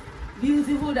is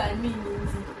beautiful than me, oh,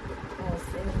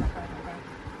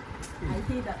 I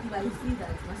think that if I see that,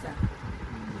 master,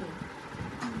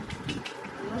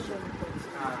 I'm not sure because.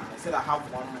 I said I have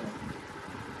one more.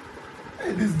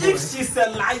 Hey, this boy. If she's a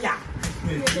liar,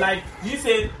 like you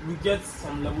said, we get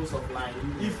some levels of lying.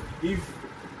 If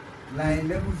Like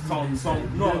levels.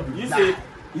 No,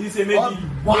 you say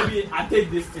maybe I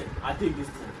take this thing. I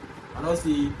don't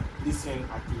say this thing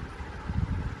I take.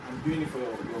 I'm doing it for your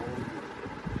own good.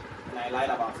 And I lied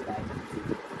about it.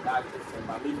 That's different.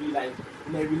 But maybe like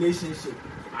in a relationship,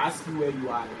 I ask you where you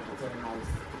are and you're telling us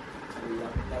you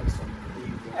have some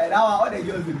big. And now all the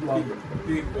girls do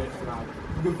big red flag.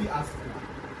 Go be asking.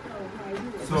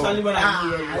 Especially when I know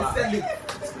where you are.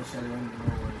 Especially when you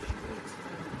know where she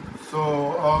is. So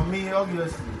me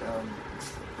obviously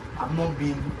I've not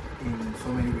been in so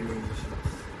many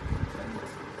relationships.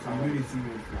 So I'm really seeing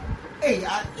red flag. Hey,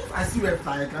 if I see red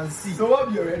flag, I can see. So what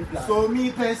be your red flag? So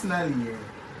me personally,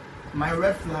 my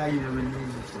red flag in a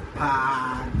relationship,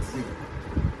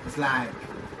 it's like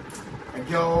a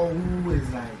girl who is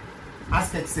like,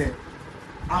 as I said,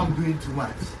 I'm doing too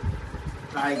much.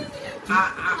 Like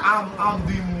I'm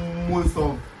doing most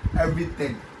of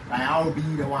everything. Like I'll be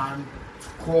the one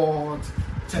called,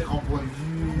 check up on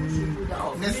you.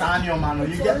 This annual man,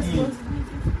 you get me.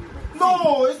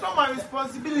 No, it's not my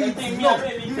responsibility. Me, I don't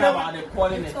really care about the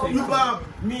calling and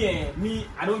texting. Me,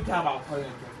 I don't care about calling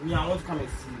and texting. Me, I want to come and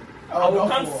see you. I Oh, will no,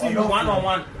 come see you one on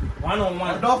one.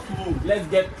 Let's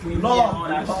get clean and all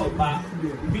that shit. But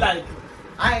be like,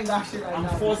 I ain't got shit like I'm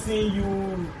that. forcing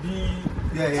you.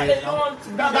 yeah.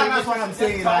 That's what I'm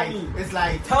saying. Like, it's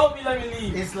like, tell me, let me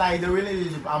leave. it's like the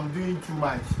relationship. I'm doing too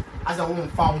much. As I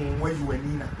won't found where you were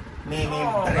Nina.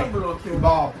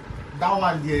 Bob, that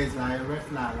one there is like a red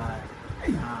flag. Like,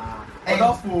 and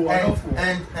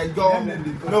girl.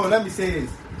 No, let me say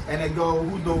this. And a girl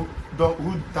who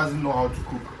doesn't know how to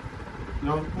cook. You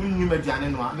know, we are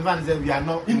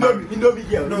not. Indomie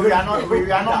girls. No, we are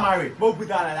not married. Both with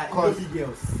that like Indomie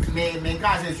girls. Me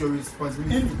can't say it's your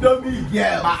responsibility. Indomie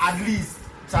girls. But at least,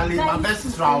 Charlie, my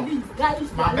best round.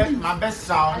 My best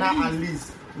round, not at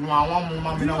least. No, I want more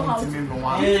money. No, how to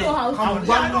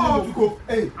cook.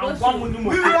 Hey, I'm one with we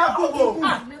will have to cook.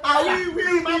 My mom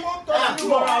taught me.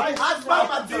 As my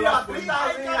material,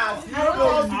 3,000 years.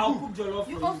 I'll cook jollof.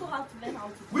 You also have to learn how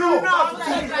to cook. We will know how to cook.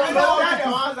 They're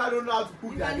the ones that don't know how to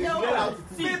cook. They learn how to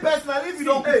cook. Me personally, if you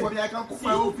don't cook for me, I can cook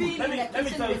my own You food. being in the Let me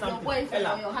kitchen tell you with your something. boyfriend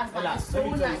or your husband is so let me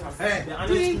tell you nice. something. The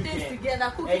honest Doing truth, things eh, together, a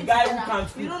cooking guy who together. can't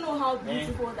You don't know how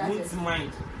beautiful that won't is.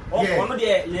 mind. Yeah. One of the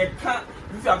you can't.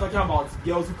 If you are talking about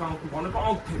girls who can't cook, one of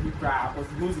them can be proud because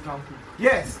girls who can't cook.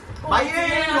 Yes. But I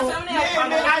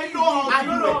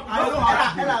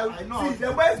know. See,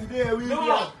 the boys today we No. Hey,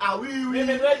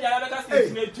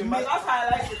 That's how I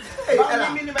like it.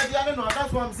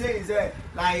 that's what I'm saying. Is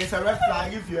like it's a red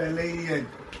flag if you're a lady and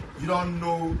you don't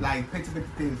know like petty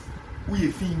things. Who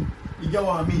you think? You get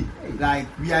what I mean? Like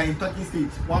we are in talking stage.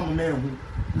 One moment,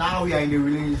 now we are in a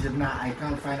relationship. Now I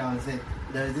can't find out and say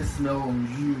there is this smell on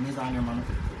you, Miss Anyaman.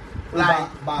 Like,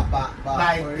 but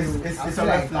it's a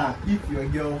red flag. If your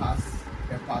girl has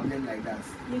a problem like that,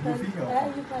 You can help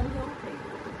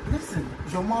it. Listen,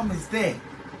 your mom is there.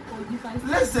 Or you can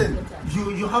Listen,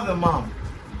 better. you have a mom,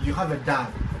 you have a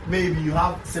dad, maybe you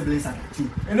have siblings and a kid.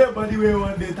 anybody will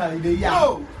one day tell you,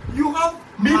 No, you have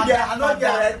Me, mother, I don't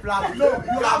get father. red flag. No,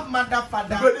 you have mother,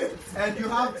 father, and you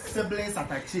have siblings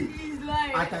at a kid. He's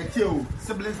lying. At a kid,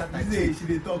 siblings at a She kid.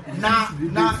 dey talk. Now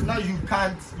you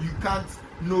can't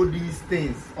know these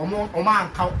things. Omo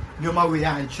account my way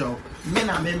and show. Me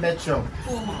na me bet show.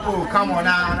 Oh, come on,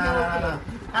 nah.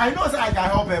 I know say I can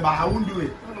help her, but I won't do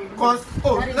it. Cause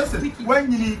listen,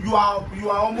 when you are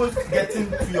almost getting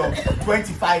to your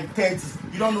 25, 30,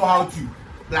 you don't know how to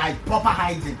like proper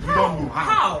hygiene. You don't know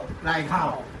how. Like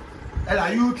how?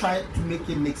 Ella, you try to make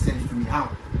it make sense to me. How?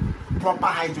 Proper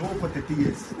hygiene for 30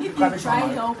 years. If you try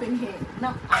helping him,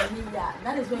 no, I mean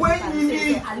that is when can you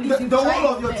say, need at least you the try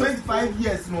whole of your best. 25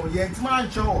 years, no, you're man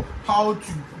show how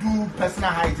to do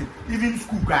personal hygiene. Even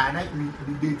school guy,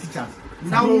 they teach us.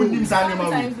 Now we need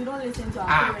Sometimes we don't listen to our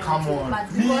parents. come on.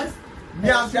 But because Me,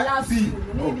 I'm she loves see. you,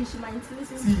 maybe she might listen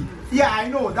to See, you. yeah, I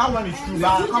know that one is And true. you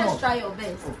But just come on, try your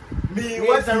best. Me,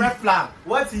 what's a red flag?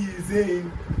 What he is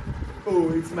saying?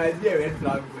 Oh, it might be a red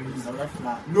flag for It's a you. red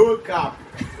flag. No cap.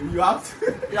 You have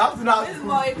to know how to This cook.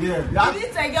 boy, Yeah. he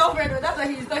needs a girlfriend, but that's why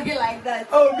he's talking like that.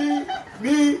 Oh,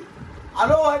 me. I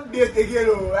don't want date again.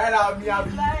 Oh, right now, me,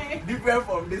 He's lying. I'm different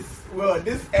from this world,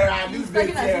 this era, He's this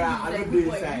talking great as era. I if he's a don't good do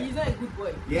boy. inside. He's not a good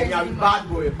boy. Yeah, Yes, I'm he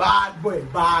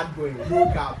bad boy. No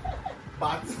cap.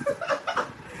 But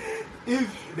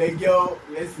if the girl,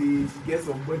 let's say, she gets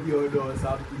somebody older or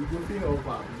something, you go feel help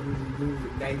her.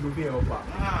 You go feel help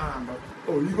her. But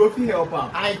Oh, you go feel help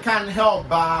her. I can't help,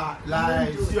 but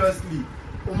like seriously,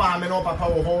 mama, no papa,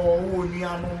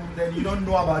 then you don't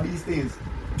know about these things.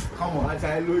 Come on. As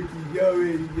I look,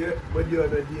 you body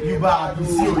other day. You bad, you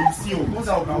see. What's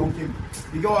up, okay?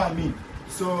 You get what I mean?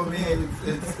 So man,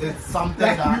 it's something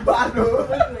Like that. we bad though.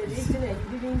 Wait, you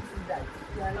didn't do that.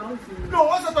 You announced it. No,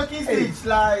 what's the talking stage?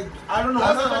 Like I don't know.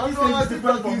 What's the talking stage is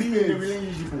different for talking me in the stage?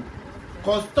 relationship.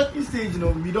 Cause talking stage,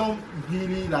 we don't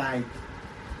really like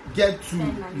get to.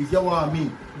 You get what I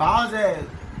mean? But I say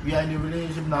we are in a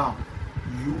relationship now.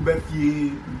 You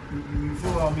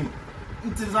feel what I mean?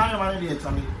 It's design man dey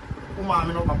tell me. Uma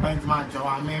me no papa ntima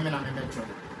ajo, me na me becho.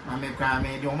 Na me cry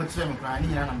me dey omo chere me cry ni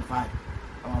na na me fight.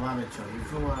 I'm about becho. You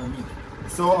feel what I mean?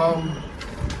 So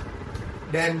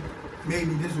then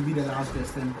maybe this will be the last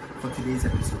question for today's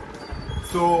episode.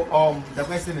 So the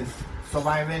question is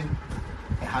surviving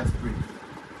a heartbreak.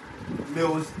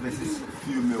 Males versus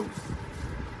females.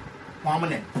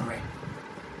 Permanent break.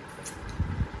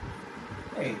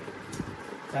 Hey.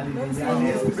 Charlie, they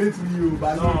underestimate me,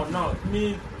 but No,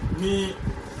 me,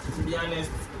 to be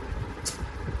honest,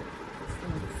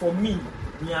 for me,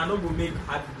 I not gonna make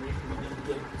heartbreak within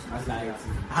get anxiety.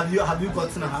 Have you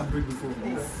gotten a heartbreak before?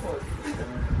 Of course.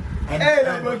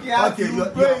 Okay, you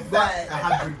have got a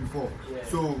heartbreak before. Yeah.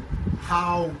 So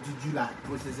how did you like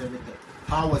process everything?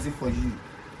 How was it for you?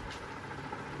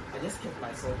 I just kept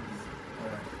myself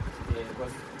busy. Yeah,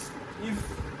 because if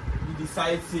you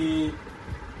decide to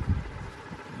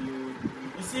you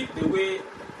see the way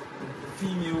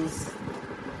females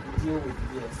deal with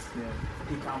this,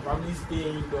 they can probably stay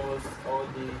indoors all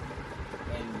day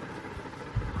and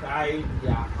cry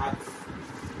their hearts.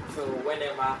 So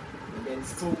whenever, and then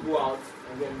still go out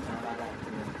and get into another guy.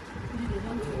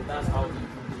 So that's how they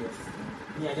do this.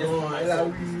 Me, I just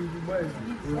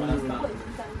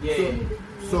understand. Yeah.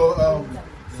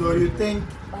 So you think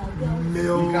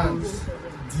males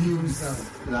deals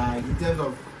like in terms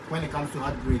of when it comes to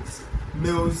heartbreaks,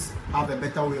 males have a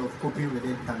better way of coping with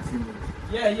it than females?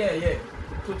 Yeah.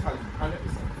 Totally.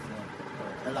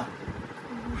 100%. Ella,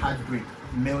 heartbreak,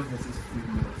 males versus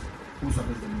females. Who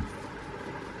suffers the most?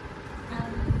 I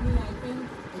think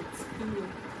it's female.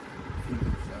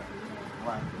 Females.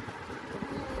 Why?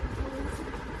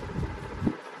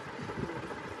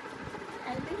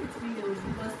 I think it's females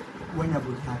because When you're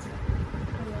broken hearted.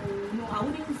 no, I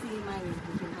wouldn't say mine is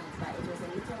broken heart, but it was a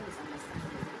little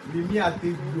misunderstanding. Me, I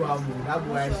think you are more. That's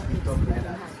why she talk like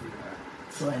that.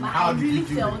 So and But how I did really you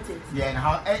do felt it. Yeah, and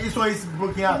how? So it's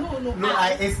broken heart. No,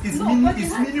 It's no, meaning broken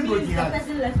it's heart meaning means broken the heart.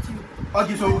 person left you.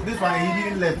 Okay, so this one he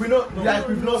didn't left. We know, like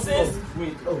we've not Since, stopped.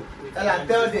 wait. Oh, Ella,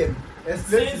 tell them.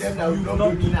 Explain to Since them that we've you've not not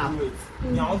broken been up. through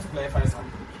it, I want to clarify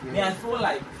something. Yeah. I feel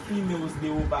like females they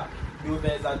over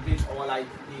exaggerate or like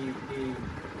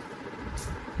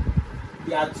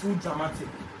they are too dramatic.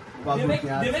 They make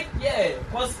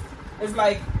because it's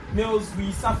like males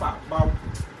we suffer, but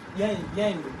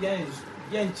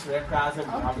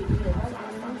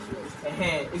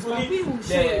it's only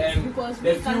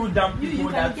the few dumb people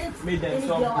that made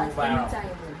themselves go viral.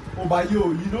 Oh, but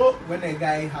you know when a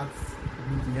guy has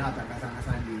broken heart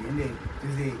and then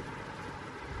they say,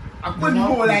 I couldn't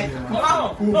go like,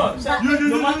 You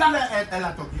let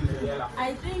Ella talk.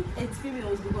 I think it's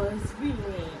females because we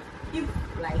if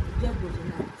like get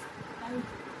broken heart,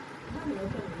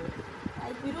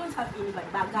 like we don't have anybody,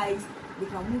 but guys they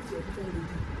can move to a different league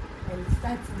and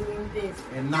start doing this.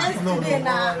 And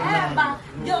But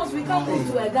girls, we can't go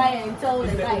to a guy and tell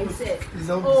the guy said,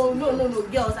 oh no,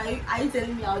 girls, are you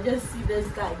telling me I'll just see this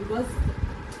guy because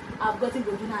I've gotten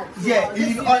broken heart? So Yeah,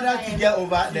 in order to get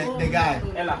over the guy.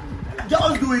 Ella.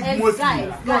 Girls do it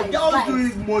mostly. Girls do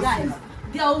it mostly.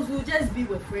 Girls will just be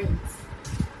with friends.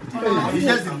 It's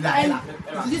just like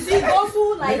You see, those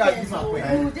who like Make her them, give so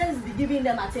her you just be giving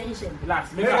them attention.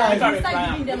 Relax. Make Make her her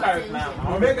start giving them reply.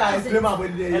 attention. make I explain my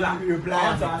body Ella, I then reply.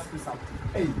 want to ask you something.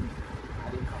 Hey,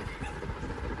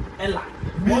 Ella,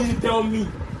 you want to tell me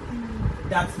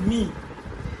that me,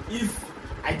 if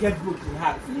I get broken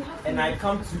heart You have to and I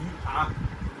come to you,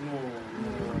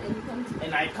 And you come to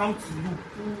and I come to you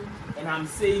and I'm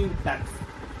saying that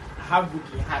I have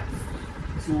broken heart,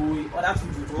 so in order to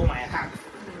withdraw my heart,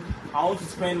 I want to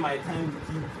spend my time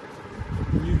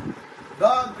with you.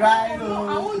 don't cry, No,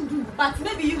 I no. won't do. But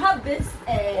maybe you have this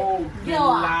girl,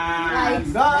 relax.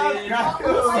 like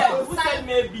Don't cry. Who said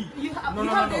maybe? you have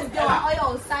No, this girl Ella. on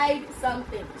your side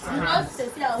something. You just say,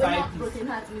 when you Side have piece. broken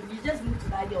heart, you just move to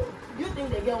that girl. Do you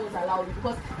think the girl won't allow you?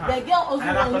 Because the girl also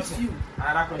Another wants question. you.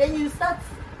 Another Then question. you start.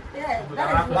 Yeah, But that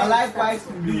is But where likewise, it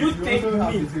to Do me, you think also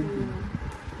have me- the same thing.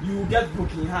 You get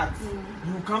broken heart.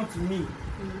 You come to me,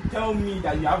 tell me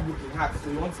that you have broken heart,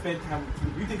 so you want to spend time with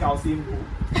me. Do you think I'll say no?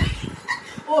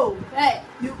 Oh, hey,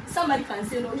 somebody can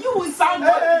say no. You will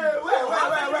Somebody. Hey, wait.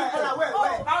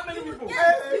 How many people?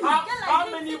 Yes, How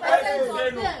many boys will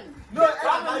say no? No,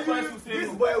 How many boys will say this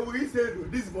no? boy will say no.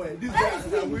 This boy That is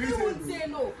him. will He say would no. say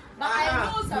no. But I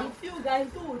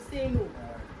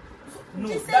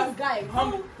same guy.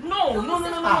 No.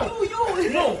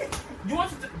 You. You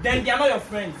want to? Then they are not your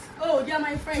friends. Oh, they are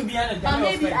my friends. To be honest, But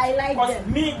maybe I like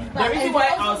them. Me, But the reason they why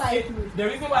also I'll like say, me. the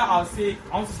reason why I'll say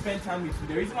I want to spend time with you.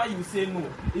 The reason why you say no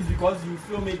is because you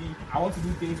feel maybe I want to do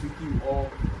things with you,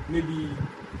 or maybe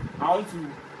I want to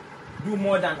do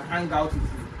more than hang out with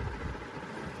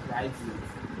you. Right?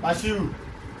 Bashiru,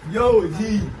 yo,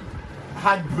 G,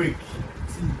 heartbreak.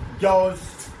 See,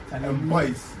 girls and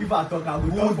boys. If I talk, I will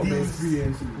Who talk from deals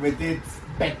experience. with it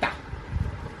better.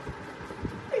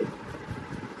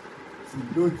 See,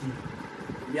 Loki,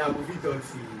 me I go fit talk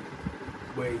see,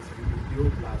 boys, the whole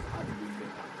class had to be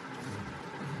better.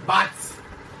 But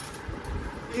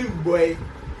if boy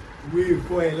we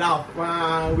for a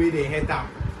laugh, we they hate am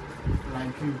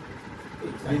like you,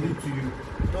 they do to you.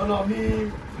 No, me,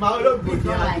 my love go It's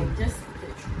not here. like just.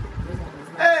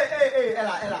 Hey,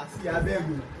 Ella, see, I beg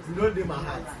you, you don't do my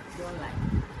heart. Don't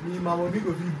like. Me, my mommy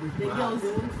go fit break The my girls, heart.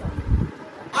 they won't come.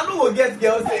 I don't go get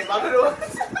girls name. I don't know.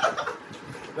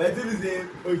 But I tell you say,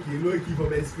 okay, low key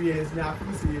from experience. Now I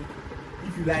feel say,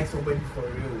 if you like somebody for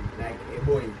real, like a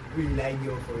boy, really like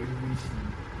girl for real,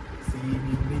 which say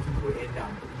me make people end up,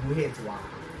 you hate one.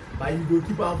 But you go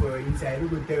keep on for your inside. You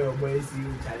go tell your boy, see,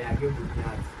 Charlie, I get broken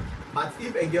heart. But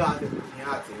if a girl has a broken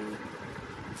heart,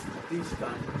 I think she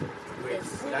can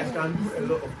rest. Like she can do a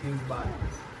lot of things bad.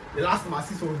 The last time I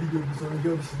see some video with some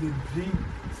girl, she did drink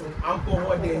some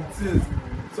alcohol then too.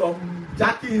 Some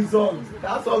jacking songs.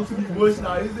 That song too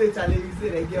emotional. You say Charlie, you say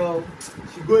the girl,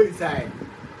 she go inside.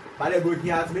 But the broken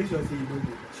heart, make sure say you don't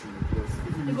go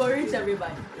with you. You go reach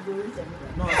everybody.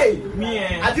 No, Hey, me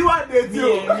and I do want to me,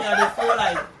 too. I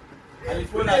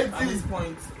feel like at this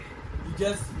point, you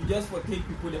just for take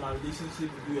people in my relationship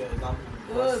to do an example.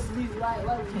 Oh, please, why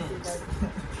would you say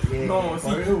that? Yeah, No, see,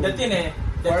 for real. the thing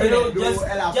For real, though, just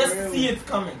Ella, for real. see it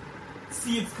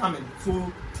coming.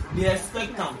 So they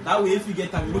expect them. That way, if you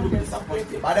get them, you don't be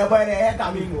disappointed. But the boy they hate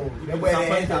am go. The boy they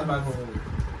hate am But go.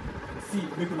 see,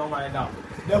 make you not mind down.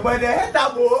 The boy they hate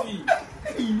am go. See,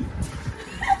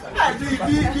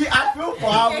 I feel for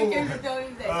Can am. you tell me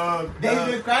that?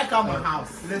 They cry come my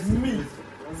house. Listen, Me.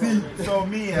 see, so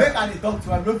me, Make I dey talk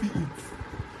to am, no fit eat.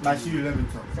 Bashiru, let me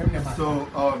talk. Send them back. So,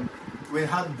 with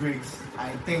heartbreaks, I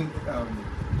think,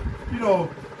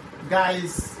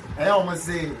 guys, I almost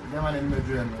say, them and them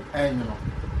doing,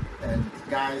 and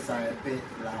guys are a bit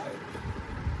like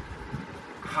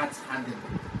hard-handed.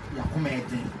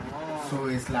 So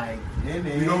it's like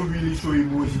we don't really show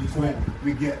emotions when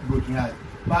we get broken heart.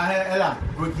 But Ella,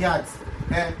 broken heart.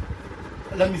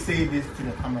 Let me say this to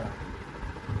the camera,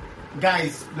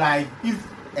 guys. Like if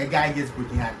a guy gets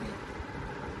broken heart,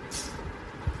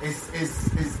 it's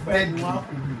deadly.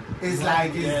 It's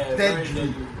like it's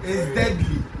deadly. It's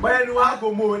deadly. When you want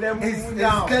to move, then It's move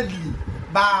down. deadly.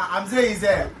 But I'm saying is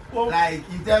that like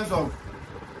in terms of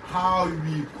how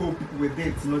we cope with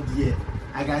it, not yet.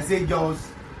 I can say girls,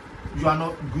 you are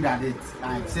not good at it.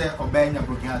 Like say obeying your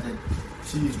broken hearted,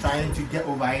 she's trying to get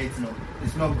over it.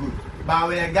 It's not good. But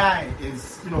when a guy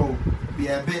is, be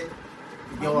a bit,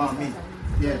 you get what I mean?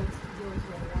 Yeah.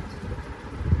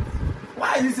 Why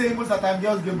are you saying most of the time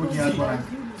girls get broken hearted? No.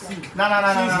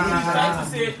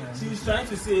 She's trying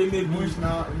to say maybe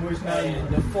Emotional.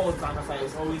 the fault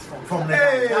is always from the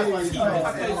Hey! that's what she No,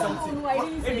 said. No, I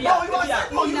didn't say Maybe that.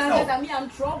 No, you know. I'm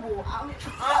trouble.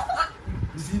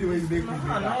 You see the way you make me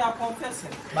now you're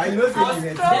confessing. But you know I was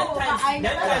say trouble. Then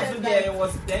times there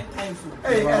was then times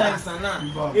Hey, times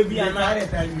now. Maybe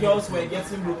and girls were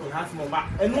getting broken hearts more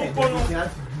back. And no,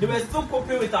 they were still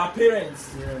coping with our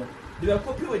parents. yeah. They were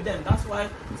coping with them. That's why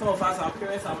some of us, our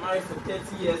parents are married for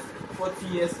 30 years, 40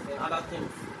 years, and other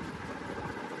things.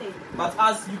 But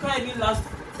us, you can't even last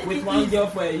with one girl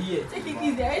for a year. Take it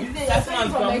easy. I say That's you're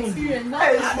saying not from Gamundi. experience. Not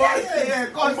Hey,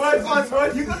 that.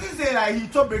 Cause you couldn't say like he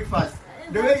chop breakfast.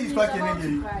 The way he's talking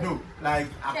again, no, like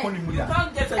I call him You Muda.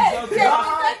 can't get a girl to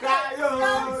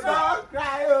Don't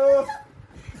cry, oh.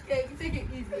 Okay, take it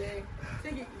easy.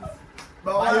 Take it easy.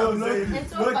 But what I'm saying It's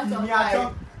is, so part of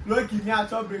life. Look, me I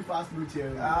chop breakfast no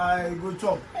chair. I go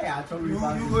chop. Hey, I chop You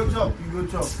breakfast. go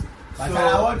chop. But So-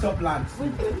 I want chop lunch.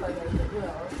 Wait for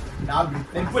you. Now Then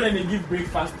breakfast. put them and give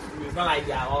breakfast to you. It's not like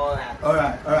they are all that.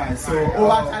 Alright. So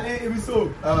Oh, actually, it was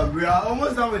so. we are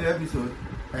almost done with the episode,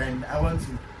 and I want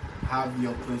to have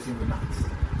your closing remarks.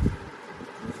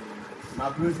 My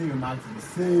closing remarks is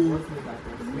say.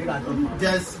 Make I talk now.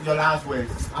 Just your last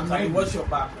words. I'm So you ready. watch your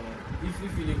back. If you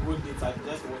feel a good data,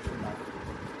 just watch your back.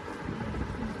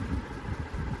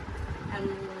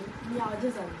 I'll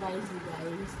just advise you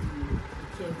guys to be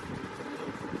careful.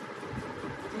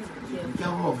 Just be careful.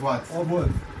 Careful of what? Oh, boy.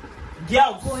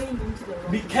 Girls, Going into the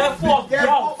wrong be place. careful of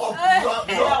girls. Careful of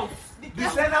Girls. Be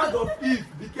Descendants of Eve.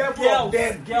 Be careful of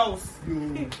them. Girls.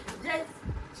 You. Just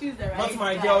choose the right Not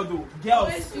my guy. girl though. Girls.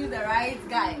 Always choose the right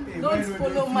guy. Hey, Don't men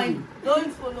follow don't money. do.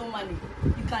 Don't follow money.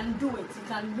 You can do it. You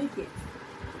can make it.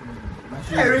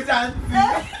 Every time.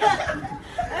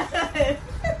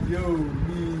 Yo,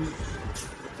 me.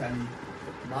 Charlie.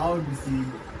 My own be say,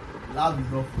 love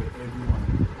is not for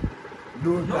everyone.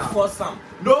 Not for some.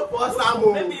 No for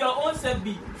some. Maybe your own self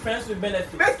be friends with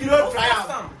benefits. Make you don't Not try for am.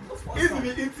 some. Not for If some.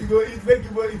 you eat to go eat, make you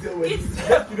go eat away.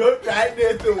 Make you don't try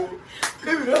it too. If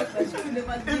you don't,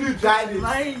 if you try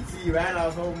this, see right now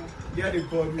some get the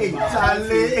call me. Hey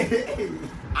Charlie,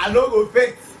 I don't go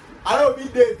fake. I don't be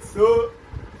date. So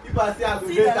if I say I go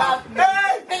See date the her, last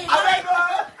hey, Hey, I beg you.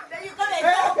 Then you gonna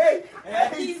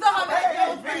Hey, He's not having a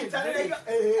hey,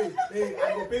 girlfriend. hey,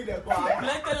 I go pick the call.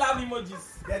 Plenty love emojis.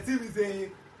 The team is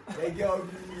saying, the girl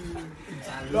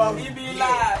be love. He be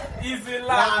lie. He's in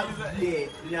love. Yeah,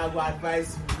 me I go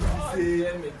advise you. Oh, Say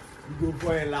damn it. you go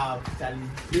for a laugh, Charlie.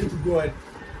 Pray to God.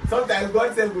 Sometimes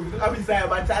God says, I'm inside,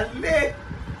 but Charlie.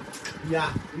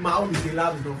 Yeah, my own is a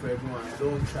love is not for everyone.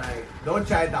 Don't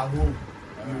try it at home.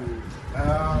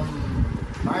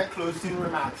 My closing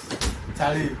remarks,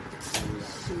 Charlie.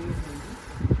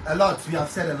 A lot, we have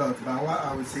said a lot, but what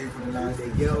I would say for the last The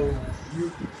girl,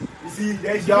 you see,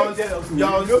 there's girls are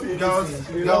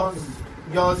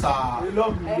They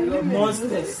love me. They love me.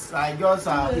 Monsters. like girls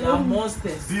are They are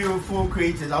monsters. beautiful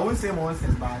creatures. I wouldn't say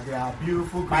monsters, but they are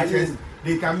beautiful creatures.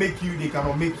 They can make you, they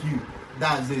cannot make you.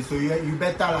 That's it. So you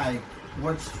better like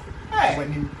watch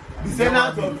when you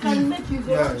Descendants of Can Eve. make you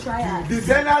go Yeah. try it.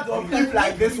 Descendants of Eve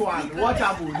like this one. Watch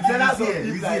out, descendants of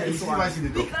Eve like this one.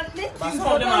 We can make But you some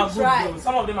go of them are don't good try. though.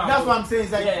 Some of them are That's good. what I'm saying.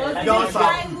 It's like Yeah, like girls that. are.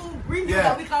 Try will bring you Yeah.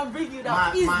 down. We can bring you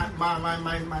down. Easy.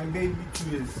 My baby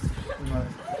too is.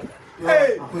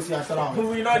 Hey! Pussy, I shut out. Who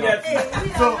will not get. Hey, we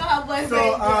don't So- know how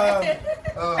boyfriend.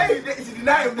 Hey, she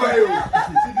denied me, yo.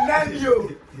 She denied me, yo.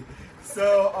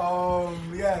 So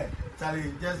yeah,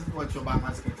 Charlie, just watch your back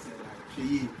basket. Like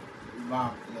she,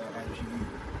 wow, like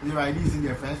she. You know, these in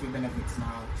their friends with benefits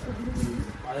now.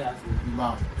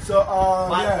 Wow. So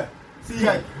yeah. See,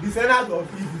 like, descendants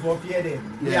of Eve, for fear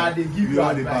them. They are they give you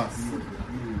are the advice. best.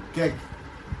 Kirk,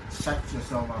 shut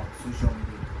yourself out. Social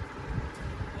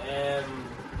media.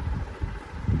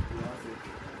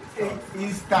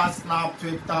 Insta, Snap,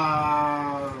 Twitter.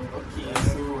 Okay,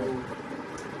 so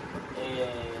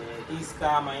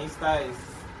Insta, my Insta is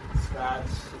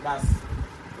Scratch. That's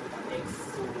with an X.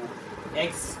 So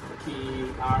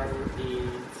XKRATCH.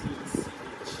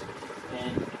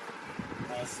 And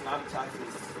my Snapchat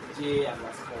is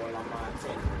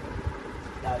J_Lama10.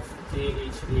 That's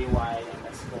JHAY_LAMAR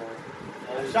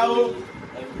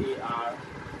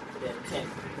then 10.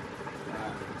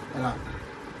 Ella.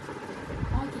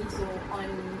 Okay, so on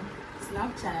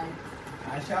Snapchat,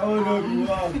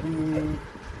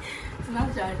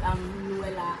 Snapchat,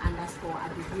 Manuella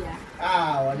 _Adubia.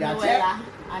 What they are check? Manuella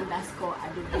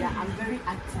 _Adubia. I'm very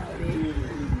active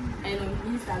there. And on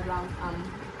Instagram,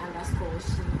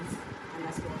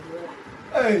 _she's_Manuella.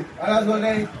 Hey, that's what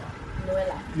they.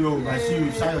 Manuella. Yo, Bashiru,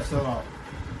 shut yourself out.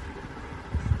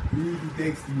 You need to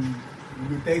text me. You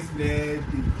will text me.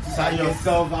 Shut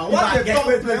yourself out. If I What the get- talk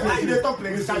wait, play? wait, Why wait. you dey talk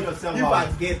play? Shut yourself If I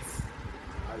out. get,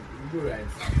 you go right.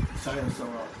 Shut yourself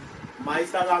out. My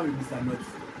Instagram is Mr. Not.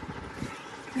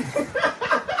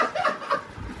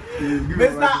 Give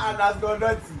Mr. Underscore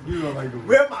me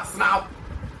Where my snap?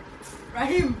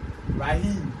 Rahim.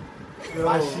 Rahim.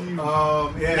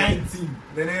 Bashiru. Yeah. 19.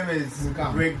 The name is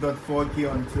Mukam.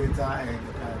 Rick.4K on Twitter and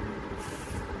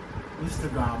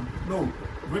Instagram. No,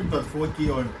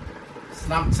 Rick.4K on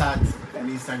Snapchat and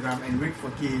Instagram, and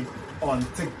Rick4K on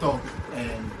TikTok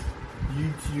and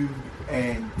YouTube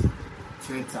and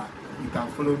Twitter. You can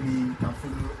follow me. You can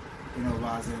follow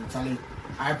us and Charlie.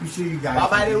 I appreciate you guys. But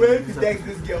by for the being way, in if you this text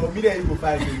this girl, me then you go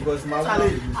find me because my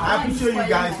Charlie, I appreciate you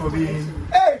guys for being.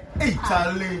 Hey,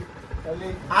 Charlie.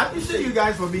 I appreciate you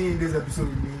guys for being in this episode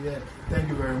with me. Yeah, thank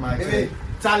you very much. Hey.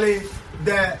 Charlie,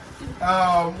 the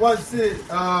what's it?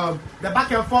 The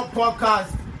Back and Forth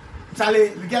podcast. Charlie,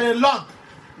 we get a lot.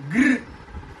 Grr.